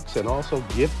 $49, and also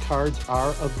gift cards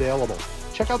are available.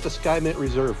 Check out the Skymint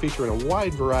Reserve, featuring a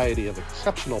wide variety of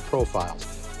exceptional profiles.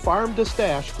 Farm to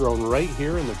stash, grown right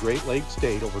here in the Great Lakes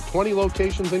State. Over 20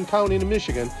 locations and counting in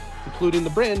Michigan, including the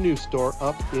brand new store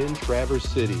up in Traverse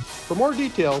City. For more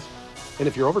details, and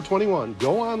if you're over 21,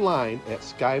 go online at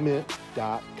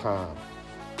skymint.com.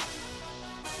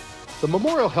 The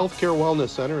Memorial Healthcare Wellness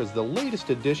Center is the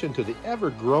latest addition to the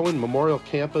ever-growing Memorial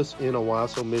Campus in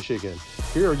Owasso, Michigan.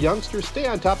 If you're a youngster, stay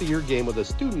on top of your game with a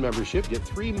student membership. Get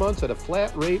 3 months at a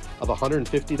flat rate of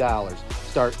 $150.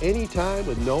 Start anytime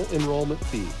with no enrollment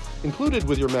fee. Included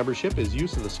with your membership is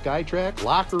use of the SkyTrack,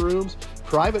 locker rooms,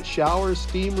 private showers,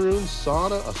 steam rooms,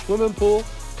 sauna, a swimming pool,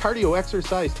 cardio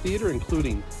exercise theater,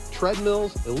 including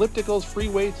treadmills, ellipticals, free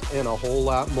weights, and a whole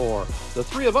lot more. The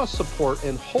three of us support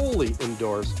and wholly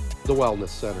endorse the Wellness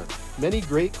Center. Many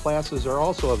great classes are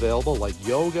also available like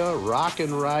yoga, rock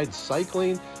and ride,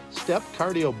 cycling, step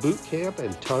cardio boot camp,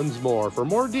 and tons more. For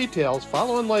more details,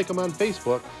 follow and like them on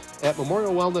Facebook at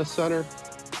Memorial Wellness Center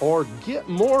or get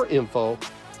more info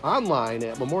online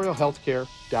at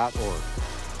memorialhealthcare.org.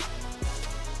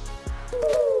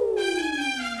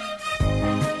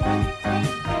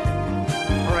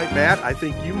 All right, Matt, I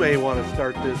think you may want to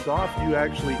start this off. You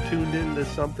actually tuned into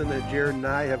something that Jared and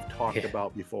I have talked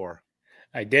about before.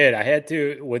 I did. I had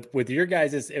to with your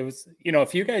guys. It was,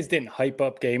 if you guys didn't hype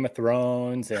up Game of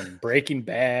Thrones and Breaking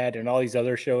Bad and all these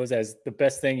other shows as the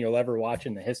best thing you'll ever watch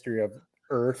in the history of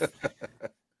Earth,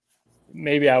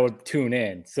 maybe I would tune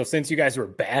in. So since you guys were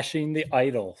bashing The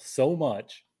Idol so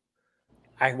much,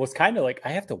 I was kind of like, I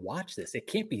have to watch this. It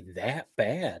can't be that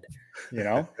bad,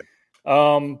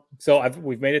 So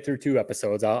we've made it through 2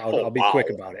 episodes. I'll be quick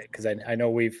about it because I know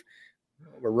we're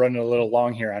running a little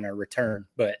long here on our return,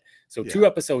 but. So 2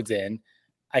 episodes in,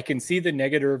 I can see the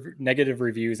negative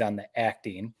reviews on the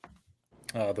acting.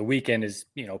 The Weeknd is,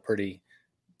 pretty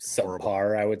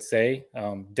subpar, I would say.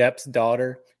 Depp's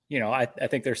daughter, I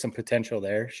think there's some potential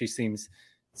there. She seems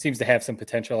to have some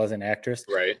potential as an actress.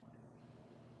 Right.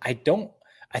 I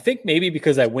think maybe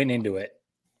because I went into it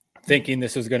thinking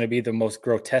this was going to be the most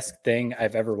grotesque thing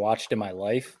I've ever watched in my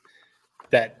life,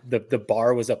 that the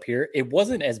bar was up here. It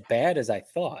wasn't as bad as I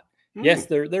thought. Yes,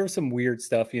 there was some weird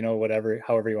stuff,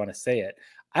 however you want to say it.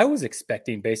 I was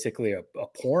expecting basically a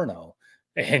porno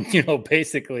and,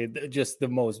 basically just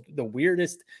the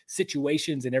weirdest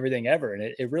situations and everything ever.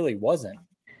 And it really wasn't.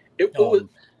 It was.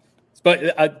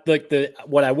 But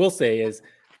what I will say is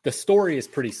the story is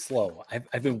pretty slow.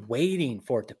 I've been waiting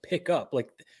for it to pick up.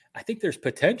 I think there's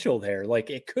potential there.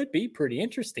 It could be pretty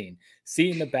interesting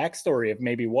seeing the backstory of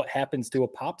maybe what happens to a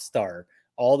pop star,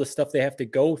 all the stuff they have to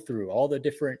go through, all the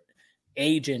different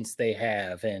agents they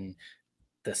have, and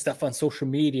the stuff on social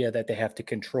media that they have to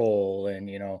control,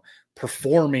 and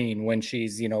performing when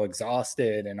she's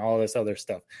exhausted and all this other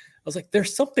stuff. I was like,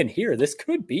 there's something here. This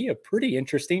could be a pretty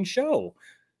interesting show.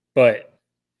 But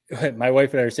my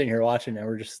wife and I are sitting here watching,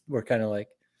 and we're kind of like,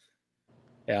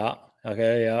 yeah,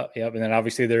 okay, yeah, yep. And then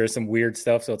obviously there is some weird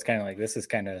stuff, so it's kind of like, this is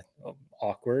kind of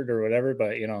awkward or whatever,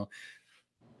 but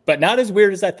but not as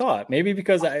weird as I thought. Maybe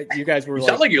because you guys were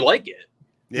sound like you like it.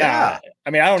 Yeah. I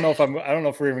mean, I don't know if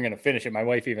we're even going to finish it. My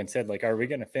wife even said, are we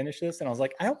going to finish this? And I was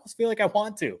like, I almost feel like I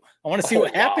want to. I want to see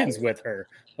what happens with her.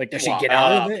 Does she get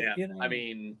out of it? I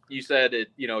mean, you said it,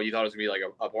 you thought it was going to be like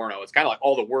a porno. It's kind of like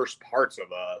all the worst parts of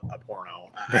a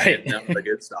porno. Right. The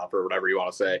good stuff or whatever you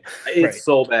want to say. It's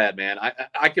so bad, man.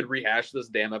 I could rehash this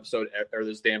damn episode or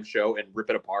this damn show and rip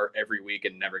it apart every week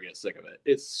and never get sick of it.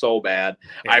 It's so bad.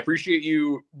 Yeah. I appreciate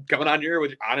you coming on here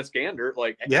with honest candor.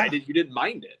 You didn't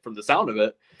mind it from the sound of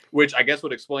it, which I guess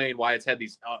would explain why it's had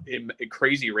these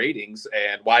crazy ratings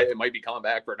and why it might be coming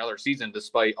back for another season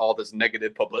despite all this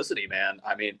negative publicity, man.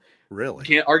 I mean, really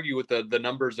can't argue with the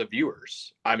numbers of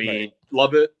viewers. I mean,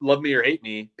 Love me or hate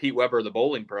me, Pete Weber, the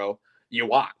bowling pro, you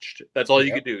watched. That's all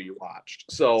you could do. You watched.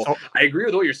 So I agree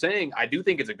with what you're saying. I do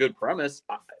think it's a good premise.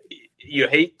 You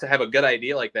hate to have a good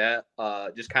idea like that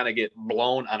just kind of get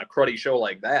blown on a cruddy show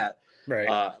like that. Right.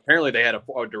 Apparently they had a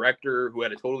director who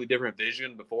had a totally different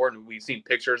vision before, and we've seen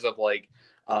pictures of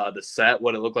the set,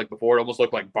 what it looked like before. It almost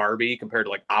looked like Barbie compared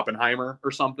to Oppenheimer or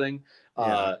something.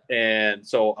 Yeah. And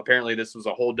so apparently this was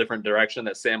a whole different direction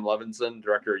that Sam Levinson,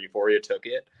 director of Euphoria, took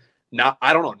it.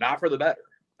 I don't know, not for the better.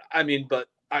 I mean, but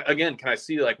again, can I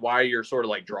see why you're sort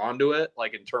of drawn to it?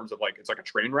 In terms of it's like a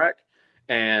train wreck,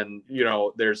 and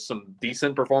there's some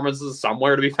decent performances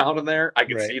somewhere to be found in there. I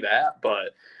can see that,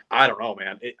 but I don't know,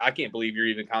 man. I can't believe you're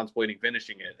even contemplating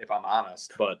finishing it, if I'm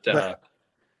honest. But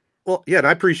well, yeah, and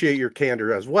I appreciate your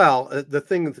candor as well. The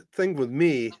thing with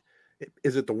me,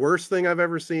 is it the worst thing I've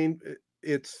ever seen?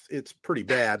 It's pretty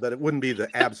bad, but it wouldn't be the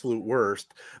absolute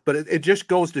worst. But it just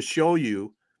goes to show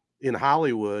you, in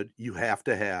Hollywood, you have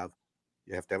to have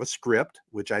a script,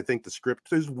 which I think the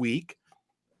script is weak.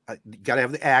 You got to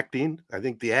have the acting. I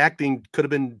think the acting could have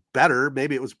been better.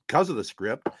 Maybe it was because of the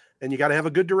script. And you got to have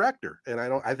a good director. And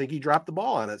I think he dropped the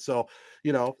ball on it. So,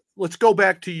 let's go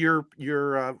back to your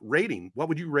rating. What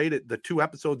would you rate it, the 2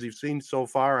 episodes you've seen so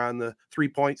far on the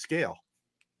 3-point scale?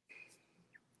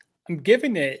 I'm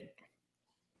giving it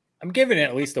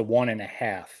at least a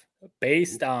 1.5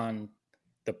 based on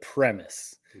the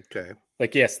premise. Okay.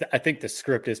 Yes, I think the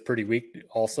script is pretty weak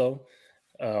also.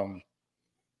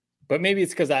 But But maybe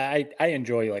it's because I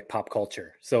enjoy like pop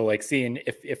culture. So like seeing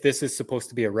if this is supposed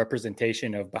to be a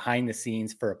representation of behind the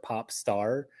scenes for a pop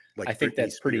star, like I think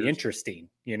that's pretty interesting.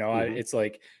 You know, it's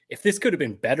like if this could have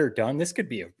been better done, this could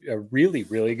be a really,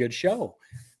 really good show.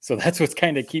 So that's what's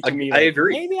kind of keeping me. I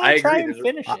agree. Maybe I'll try and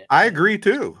finish it. I agree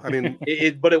too. I mean,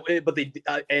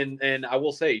 and I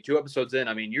will say 2 episodes in,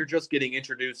 I mean, you're just getting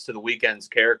introduced to the Weeknd's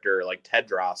character, like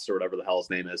Tedros or whatever the hell his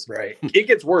name is. Right. It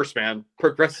gets worse, man.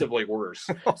 Progressively worse.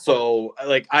 So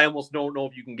like, I almost don't know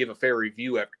if you can give a fair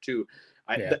review after 2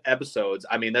 the episodes.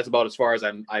 I mean, that's about as far as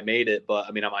I made it. But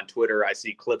I mean, I'm on Twitter. I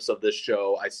see clips of this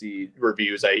show. I see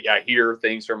reviews. I hear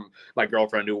things from my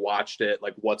girlfriend who watched it,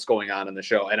 like what's going on in the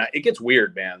show. And it gets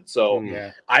weird, man. So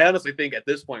I honestly think at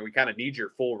this point, we kind of need your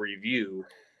full review,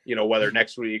 you know, whether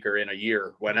next week or in a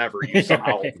year, whenever you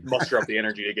somehow muster up the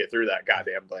energy to get through that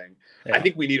goddamn thing. I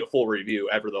think we need a full review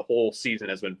after the whole season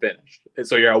has been finished. And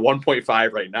so you're at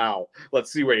 1.5 right now.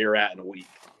 Let's see where you're at in a week.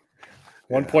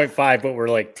 1.5, but we're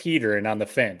like teetering on the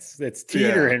fence. It's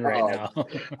teetering right now.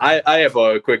 I have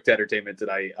a quick Tedertainment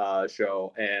Tonight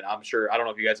show, and I'm sure, I don't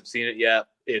know if you guys have seen it yet.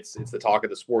 It's the talk of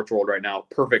the sports world right now.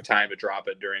 Perfect time to drop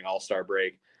it during All-Star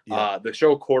break. The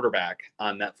show Quarterback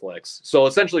on Netflix. So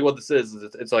essentially what this is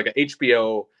it's like a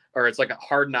HBO, or it's like a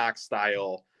Hard Knocks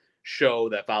style show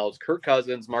that follows Kirk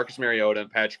Cousins, Marcus Mariota, and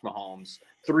Patrick Mahomes.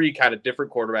 3 kind of different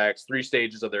quarterbacks, 3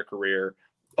 stages of their career.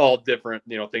 All different,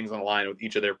 you know, things on the line with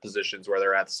each of their positions where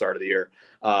they're at the start of the year.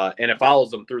 And it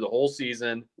follows them through the whole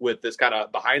season with this kind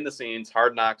of behind the scenes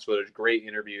Hard Knocks footage, great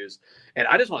interviews. And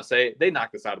I just want to say they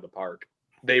knocked this out of the park.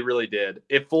 They really did.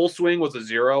 If Full Swing was a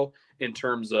 0 in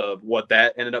terms of what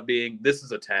that ended up being, this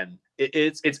is a 10.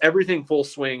 It's everything Full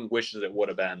Swing wishes it would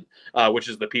have been, which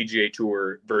is the PGA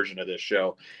Tour version of this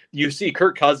show. You see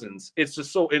Kirk Cousins. It's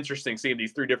just so interesting seeing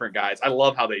these 3 different guys. I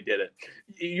love how they did it.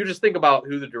 You just think about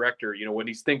who the director, you know, when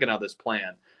he's thinking of this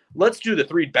plan. Let's do the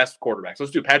 3 best quarterbacks.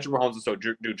 Let's do Patrick Mahomes, and so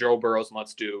do Joe Burrows, and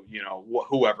let's do, you know,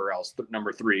 whoever else,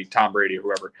 number 3, Tom Brady or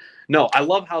whoever. No, I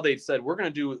love how they said, we're going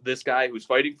to do this guy who's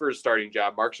fighting for his starting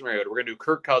job, Marcus Mariota. We're going to do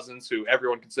Kirk Cousins, who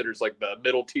everyone considers like the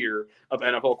middle tier of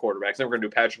NFL quarterbacks. And we're going to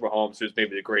do Patrick Mahomes, who's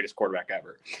maybe the greatest quarterback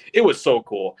ever. It was so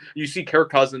cool. You see Kirk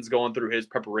Cousins going through his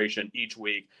preparation each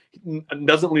week.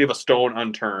 Doesn't leave a stone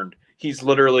unturned. He's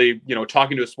literally, you know,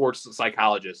 talking to a sports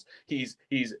psychologist. He's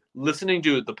listening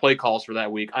to the play calls for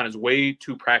that week on his way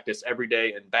to practice every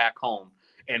day and back home,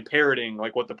 and parroting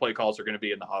like what the play calls are going to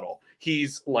be in the huddle.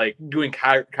 He's like doing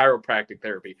chiropractic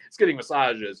therapy. He's getting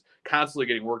massages, constantly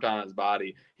getting worked on his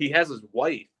body. He has his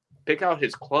wife pick out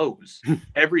his clothes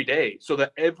every day so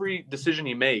that every decision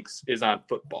he makes is on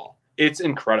football. It's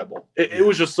incredible. It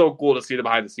was just so cool to see the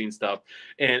behind the scenes stuff.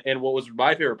 And what was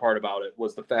my favorite part about it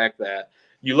was the fact that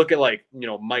you look at, like, you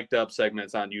know, mic'd up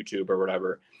segments on YouTube or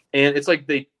whatever, and it's like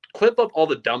they clip up all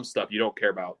the dumb stuff you don't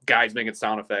care about. Guys making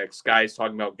sound effects, guys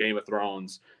talking about Game of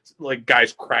Thrones, like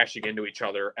guys crashing into each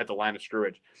other at the line of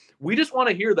scrimmage. We just want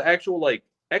to hear the actual like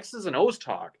X's and O's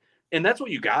talk. And that's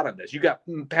what you got on this. You got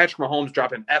Patrick Mahomes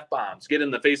dropping F-bombs, get in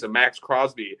the face of Max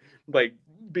Crosby, like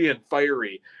being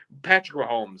fiery. Patrick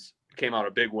Mahomes came out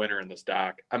a big winner in this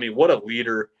doc. I mean, what a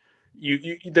leader.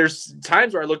 You there's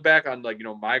times where I look back on, like, you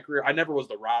know, my career. I never was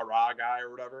the rah-rah guy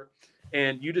or whatever.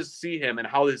 And you just see him and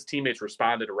how his teammates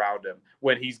responded around him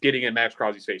when he's getting in Max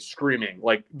Crosby's face, screaming,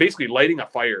 like basically lighting a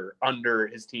fire under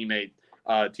his teammate's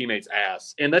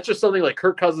ass. And that's just something like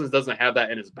Kirk Cousins doesn't have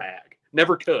that in his bag.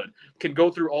 Never could. Can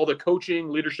go through all the coaching,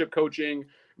 leadership coaching,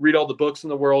 read all the books in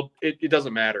the world. It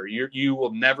doesn't matter. You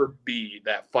will never be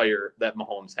that fire that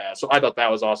Mahomes has. So I thought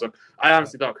that was awesome. I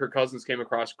honestly thought Kirk Cousins came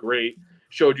across great.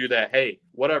 Showed you that, hey,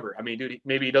 whatever. I mean, dude,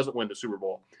 maybe he doesn't win the Super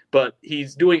Bowl, but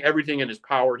he's doing everything in his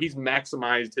power. He's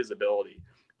maximized his ability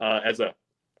as a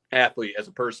athlete, as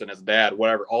a person, as a dad,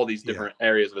 whatever, all these different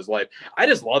areas of his life. I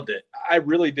just loved it. I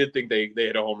really did think they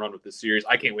hit a home run with this series.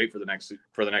 I can't wait for the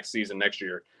next season next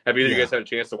year. Have either of you guys had a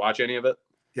chance to watch any of it?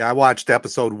 Yeah, I watched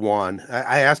episode 1.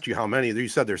 I asked you how many. You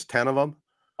said there's 10 of them?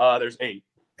 There's 8.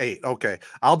 8. Okay.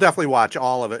 I'll definitely watch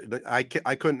all of it. I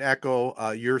couldn't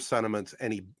echo your sentiments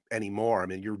anymore. I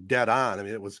mean, you're dead on. I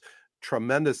mean, it was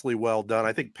tremendously well done.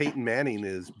 I think Peyton Manning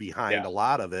is behind a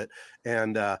lot of it.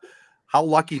 And how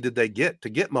lucky did they get to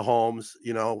get Mahomes,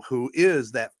 you know, who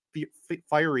is that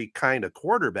fiery kind of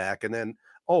quarterback? And then,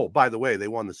 oh, by the way, they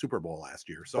won the Super Bowl last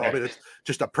year. So I mean, it's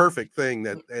just a perfect thing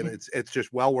and it's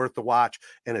just well worth the watch.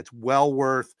 And it's well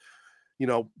worth, you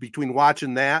know, between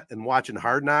watching that and watching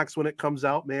Hard Knocks when it comes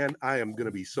out, man, I am going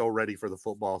to be so ready for the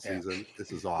football season. Yeah.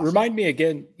 This is awesome. Remind me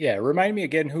again.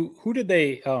 Who did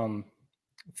they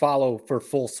follow for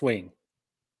Full Swing?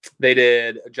 They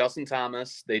did Justin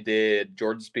Thomas. They did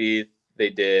Jordan Spieth. They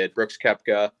did Brooks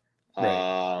Koepka.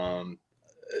 Right.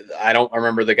 I don't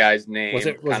remember the guy's name. Was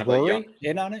Rory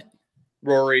in on it?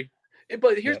 Rory.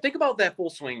 But think about that full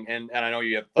swing, and I know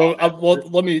you have.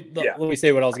 Let me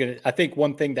say what I was gonna. I think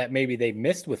one thing that maybe they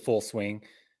missed with full swing,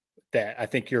 that I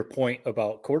think your point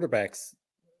about quarterbacks,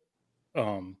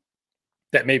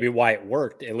 that maybe why it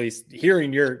worked. At least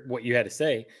hearing what you had to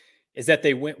say, is that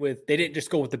they didn't just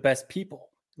go with the best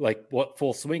people like what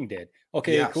full swing did.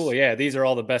 Okay, yes. Cool, yeah, these are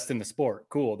all the best in the sport.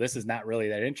 Cool, this is not really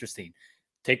that interesting.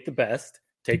 Take the best.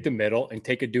 Take the middle and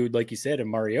take a dude, like you said, in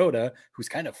Mariota, who's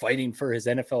kind of fighting for his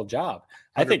NFL job.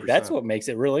 100%. I think that's what makes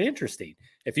it really interesting.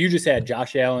 If you just had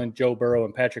Josh Allen, Joe Burrow,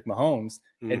 and Patrick Mahomes,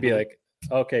 it'd be like,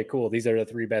 okay, cool. These are the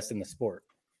three best in the sport.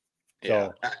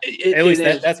 So at least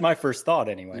that's my first thought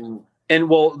anyway. And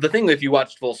well, the thing, if you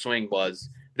watched Full Swing, was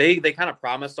they kind of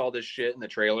promised all this shit in the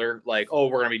trailer. Like, oh,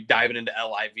 we're going to be diving into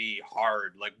LIV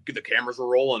hard. Like the cameras were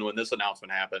rolling when this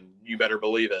announcement happened. You better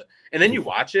believe it. And then you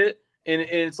watch it. And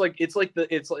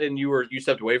you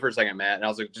stepped away for a second, Matt, and I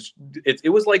was like, it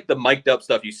was like the mic'd up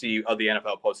stuff you see of the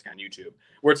NFL posting on YouTube,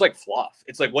 where it's like fluff.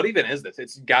 It's like, what even is this?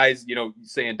 It's guys,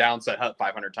 saying down set hut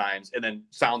 500 times, and then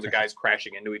sounds of guys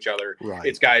crashing into each other. Right.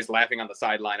 It's guys laughing on the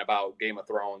sideline about Game of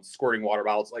Thrones, squirting water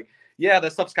bottles. Like, yeah,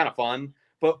 that stuff's kind of fun,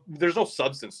 but there's no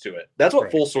substance to it. That's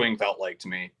what Full Swing felt like to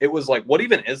me. It was like, what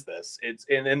even is this? It's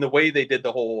and the way they did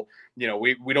the whole, we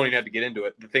don't even have to get into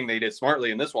it. The thing they did smartly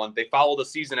in this one, they follow the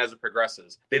season as it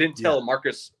progresses. They didn't tell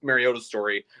Marcus Mariota's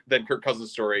story, then Kirk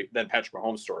Cousins' story, then Patrick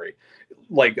Mahomes' story,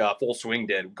 like Full Swing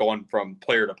did, going from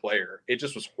player to player. It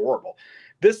just was horrible.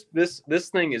 This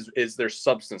thing is there's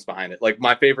substance behind it. Like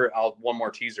my favorite, one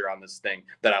more teaser on this thing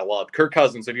that I loved. Kirk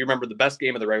Cousins, if you remember the best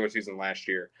game of the regular season last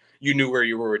year, you knew where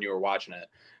you were when you were watching it.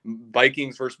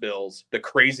 Vikings versus Bills, the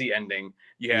crazy ending.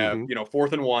 You have,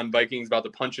 4th and 1, Vikings about to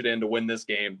punch it in to win this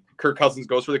game. Kirk Cousins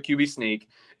goes for the QB sneak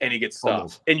and he gets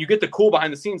stuffed. And you get the cool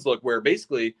behind the scenes look where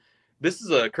basically this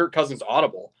is a Kirk Cousins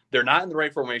audible. They're not in the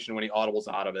right formation when he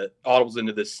audibles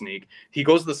into this sneak. He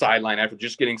goes to the sideline after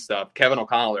just getting stuffed. Kevin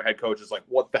O'Connell, their head coach, is like,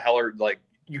 what the hell are, like,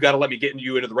 you got to let me get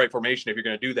you into the right formation if you're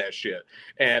going to do that shit.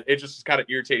 And it just kind of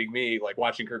irritating me, like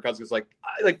watching Kirk Cousins,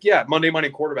 Monday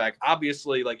morning quarterback.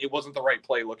 Obviously, like, it wasn't the right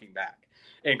play looking back.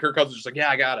 And Kirk Cousins is just like, yeah,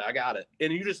 I got it.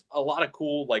 And a lot of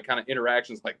cool, like, kind of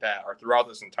interactions like that are throughout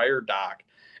this entire doc.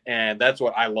 And that's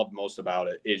what I love most about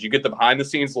it, is you get the behind the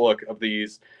scenes look of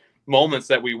these moments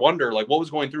that we wonder, like, what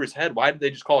was going through his head? Why did they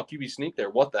just call a QB sneak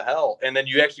there? What the hell? And then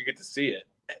you actually get to see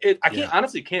it. I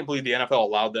honestly can't believe the NFL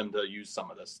allowed them to use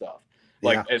some of this stuff.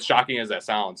 Like, as shocking as that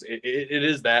sounds, it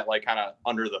is that, like, kind of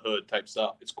under the hood type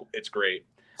stuff. It's great.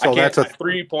 So that's a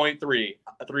 3.3,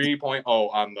 3.0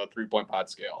 on the 3-point pod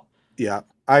scale. Yeah,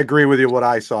 I agree with you what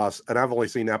I saw, and I've only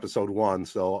seen episode 1,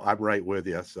 so I'm right with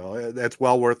you. So that's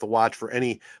well worth the watch for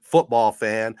any football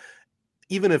fan.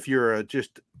 Even if you're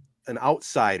just an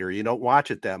outsider, you don't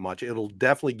watch it that much, it'll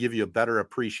definitely give you a better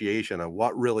appreciation of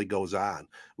what really goes on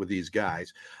with these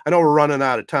guys. I know we're running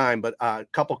out of time, but a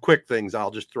couple quick things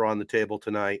I'll just throw on the table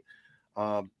tonight.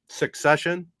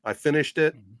 Succession, I finished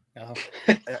it.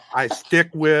 I stick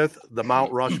with the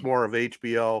Mount Rushmore of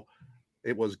HBO.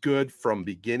 It was good from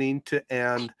beginning to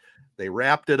end. They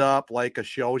wrapped it up like a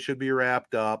show should be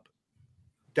wrapped up.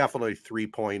 Definitely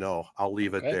 3.0. I'll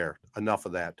leave it there. Enough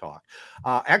of that talk.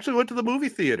 Actually went to the movie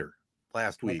theater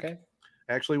last week.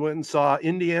 Actually went and saw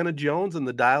Indiana Jones and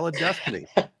the Dial of Destiny.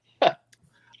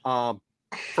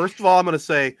 First of all, I'm going to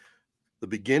say the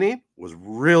beginning was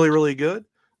really, really good.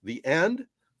 The end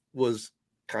was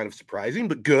kind of surprising,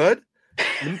 but good.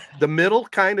 The middle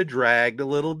kind of dragged a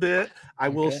little bit. I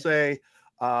will say,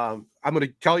 I'm going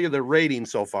to tell you the rating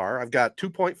so far. I've got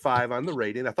 2.5 on the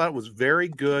rating. I thought it was very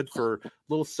good for a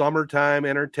little summertime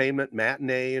entertainment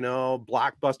matinee,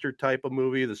 blockbuster type of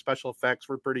movie. The special effects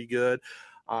were pretty good.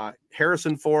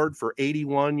 Harrison Ford, for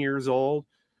 81 years old,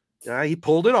 he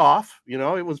pulled it off.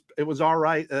 It was all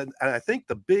right. And I think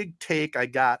the big take I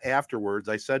got afterwards,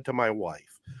 I said to my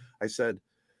wife, I said,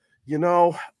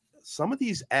 some of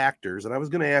these actors, and I was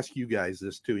going to ask you guys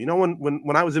this too.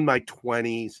 When I was in my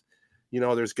 20s,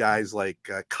 there's guys like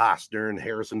Costner and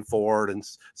Harrison Ford and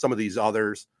some of these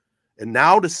others. And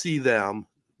now to see them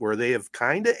where they have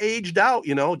kind of aged out,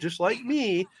 just like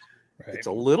me, it's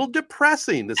a little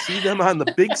depressing to see them on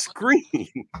the big screen.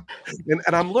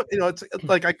 and I'm looking, it's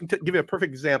like I can give you a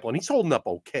perfect example. And he's holding up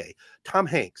okay. Tom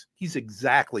Hanks, he's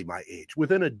exactly my age,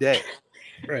 within a day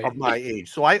of my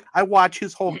age. So I watch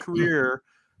his whole career,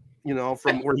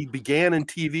 from where he began in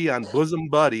TV on Bosom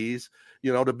Buddies,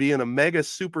 to being a mega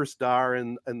superstar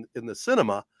in the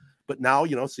cinema. But now,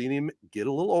 seeing him get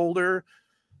a little older,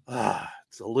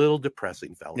 it's a little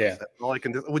depressing, fellas. That's all I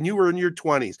can do. When you were in your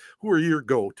 20s, who are your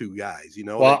go-to guys?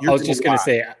 Well, I was just going to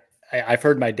say, I've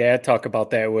heard my dad talk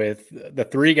about that with the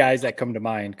three guys that come to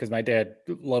mind, because my dad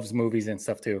loves movies and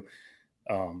stuff too.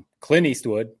 Clint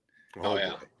Eastwood,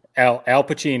 Al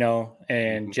Pacino,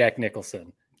 and Jack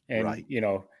Nicholson. And,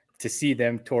 to see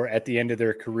them at the end of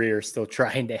their career still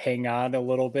trying to hang on a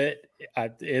little bit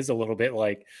is a little bit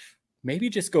like, maybe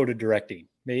just go to directing.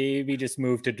 Maybe just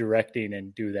move to directing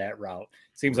and do that route.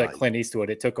 Seems like Clint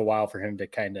Eastwood, it took a while for him to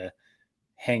kind of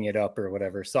hang it up or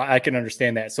whatever. So I can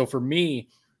understand that. So for me,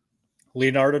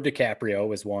 Leonardo DiCaprio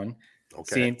was one.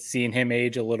 Okay. Seeing him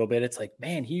age a little bit, it's like,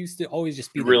 man, he used to always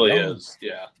just be really is.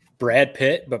 Yeah. Brad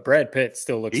Pitt, but Brad Pitt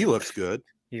still looks. He looks good.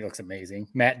 He looks amazing.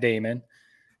 Matt Damon,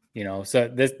 so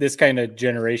this kind of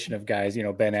generation of guys,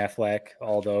 Ben Affleck,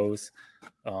 all those,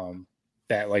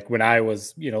 that like when I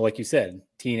was, like you said,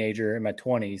 teenager in my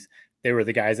 20s, they were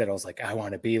the guys that I was like, I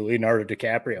want to be Leonardo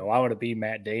DiCaprio. I want to be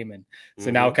Matt Damon.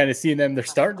 So now kind of seeing them, they're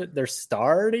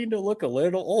starting to look a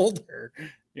little older,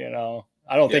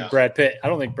 I don't think Brad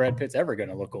Pitt's ever going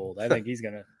to look old. I think he's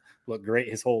going to look great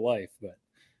his whole life, but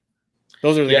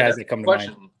those are the guys that come to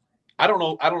mind. I don't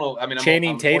know. I mean,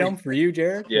 Channing Tatum for you,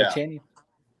 Jared? Yeah. Channing.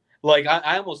 Like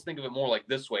I almost think of it more like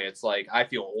this way. It's like I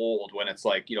feel old when it's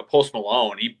like Post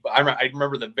Malone. I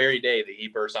remember the very day that he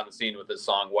burst on the scene with his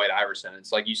song White Iverson.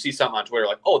 It's like you see something on Twitter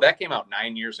like, oh, that came out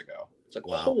 9 years ago. It's like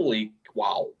holy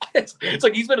wow. It's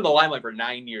like he's been in the limelight for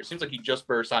 9 years. Seems like he just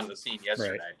burst onto the scene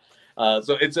yesterday. Right.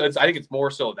 So it's I think it's more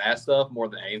so that stuff more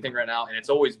than anything right now, and it's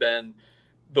always been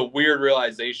the weird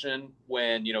realization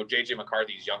when JJ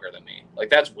McCarthy's younger than me.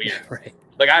 Like that's weird. Right.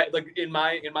 Like in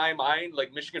my mind,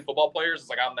 like Michigan football players, it's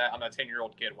like I'm that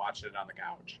 10-year-old kid watching it on the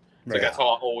couch. It's like that's how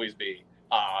I'll always be.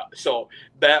 So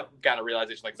that kind of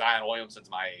realization, like Zion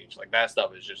Williamson's my age, like that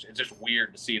stuff is it's just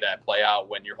weird to see that play out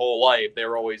when your whole life they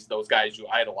were always those guys you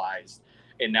idolized,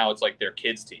 and now it's like they're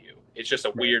kids to you. It's just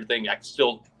a weird thing I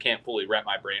still can't fully wrap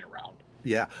my brain around.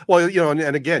 Yeah. Well,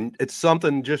 and again, it's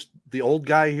something just the old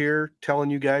guy here telling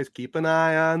you guys, keep an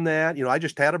eye on that. I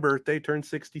just had a birthday, turned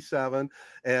 67.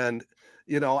 And,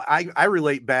 I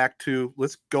relate back to,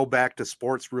 let's go back to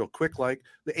sports real quick, like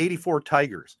the 84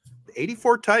 Tigers. The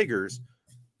 84 Tigers,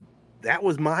 that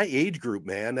was my age group,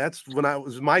 man. That's when I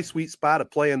was my sweet spot of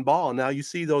playing ball. And now you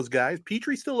see those guys.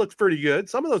 Petrie still looks pretty good.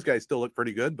 Some of those guys still look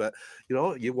pretty good, but,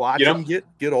 you watch them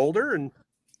get older and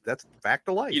that's fact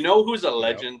of life. Who's a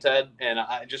legend, Ted? And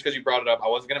just because you brought it up, I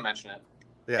wasn't going to mention it.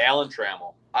 Yeah. Alan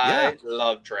Trammell. I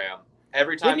love Tram.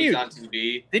 Every time he's on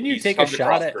TV, didn't you take a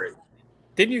shot at?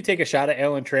 Didn't you take a shot at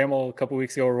Alan Trammell a couple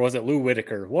weeks ago, or was it Lou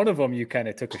Whitaker? One of them you kind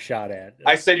of took a shot at.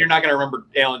 I said you're not going to remember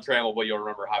Alan Trammell, but you'll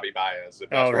remember Javi Baez.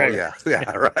 Oh, right. Yeah,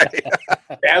 right.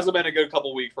 It hasn't been a good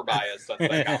couple weeks for Baez since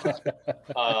that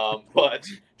got but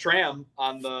Tram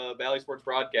on the Valley Sports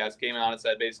broadcast came out and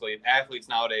said basically athletes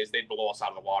nowadays, they'd blow us out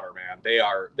of the water, man. They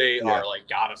are like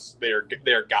goddess.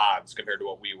 They're gods compared to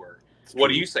what we were. What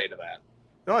do you say to that?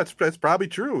 No, it's probably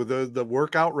true. The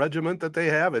workout regiment that they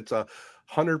have, it's a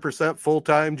 100%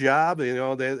 full-time job.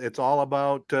 It's all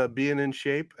about being in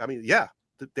shape. I mean,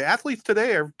 the athletes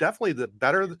today are definitely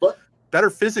better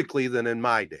physically than in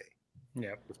my day.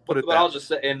 Yeah. But I'll just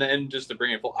say, and just to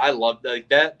bring it full, I love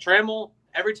that Trammell.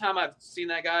 Every time I've seen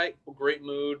that guy, great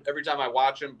mood. Every time I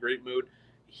watch him, great mood.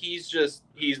 He's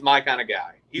my kind of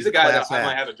guy. He's a guy that I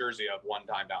might have a jersey of one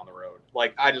time down the road.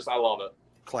 Like I love it.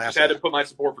 Just had to put my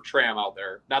support for Tram out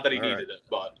there. Not that he needed it,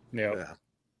 but yeah.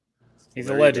 He's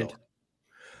a legend.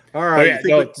 All right.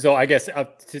 So I guess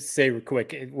I'll just say real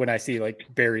quick, when I see like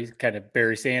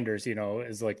Barry Sanders,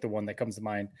 is like the one that comes to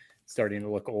mind, starting to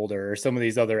look older, or some of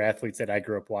these other athletes that I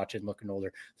grew up watching looking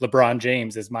older. LeBron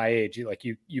James is my age. Like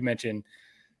you mentioned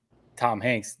Tom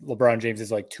Hanks. LeBron James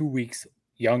is like 2 weeks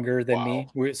younger than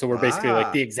me. So we're basically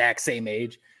like the exact same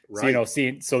age. Right.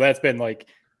 So, so that's been like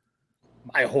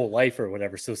my whole life or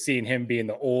whatever. So seeing him being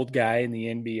the old guy in the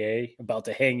NBA about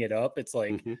to hang it up, it's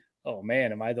like, oh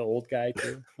man, am I the old guy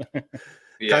too?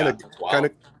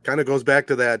 Kind of goes back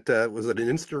to that. Was it an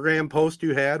Instagram post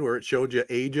you had where it showed you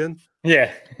aging?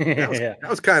 Yeah. That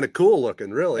was kind of cool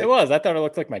looking, really. It was. I thought it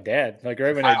looked like my dad. Like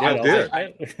right when I did.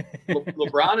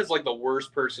 LeBron is like the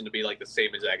worst person to be like the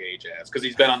same exact age as, because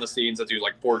he's been on the scene since he was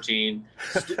like 14.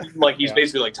 Like he's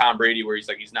basically like Tom Brady, where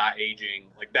he's not aging.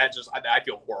 Like that I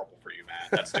feel horrible for you, man.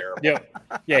 That's terrible.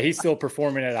 Yeah, he's still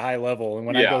performing at a high level. And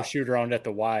when I go shoot around at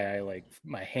the Y, I like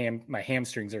my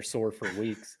hamstrings are sore for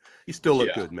weeks. You still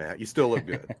look good, Matt. You still look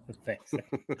good. Thanks.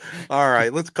 All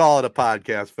right, let's call it a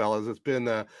podcast, fellas. It's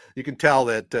been you can tell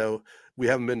that we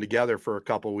haven't been together for a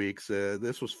couple weeks.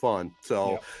 This was fun.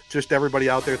 So just everybody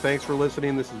out there, thanks for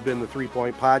listening. This has been the 3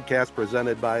 Point Podcast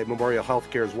presented by Memorial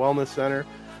Healthcare's Wellness Center.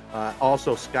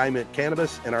 Also, Skymint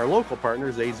Cannabis and our local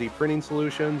partners, AZee Printing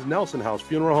Solutions, Nelson House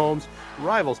Funeral Homes,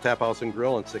 Rivals Taphouse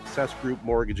Grille, and Success Group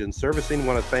Mortgage and Servicing. I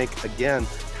want to thank again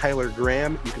Tyler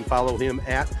Graham. You can follow him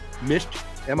at Mich,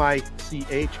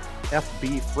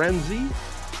 MICHFB Frenzy.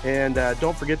 And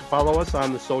don't forget to follow us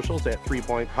on the socials at 3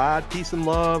 Point Pod. Peace and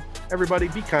love. Everybody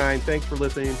be kind. Thanks for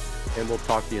listening, and we'll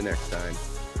talk to you next time.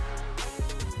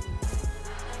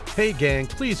 Hey gang,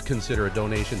 please consider a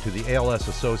donation to the ALS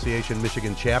Association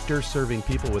Michigan chapter, serving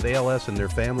people with ALS and their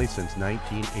families since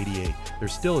 1988. There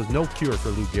still is no cure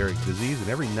for Lou Gehrig's disease, and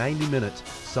every 90 minutes,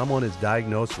 someone is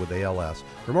diagnosed with ALS.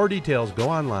 For more details, go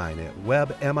online at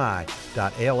webmi.alsa.org.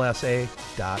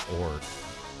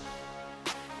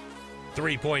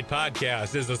 3 Point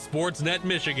Podcast is a SportsNet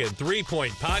Michigan 3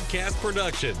 Point Podcast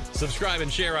production. Subscribe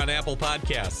and share on Apple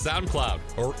Podcasts, SoundCloud,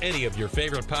 or any of your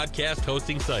favorite podcast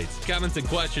hosting sites. Comments and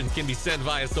questions can be sent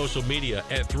via social media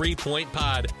at 3 Point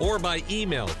Pod or by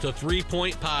email to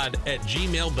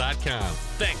 3pointpod@gmail.com.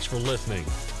 Thanks for listening.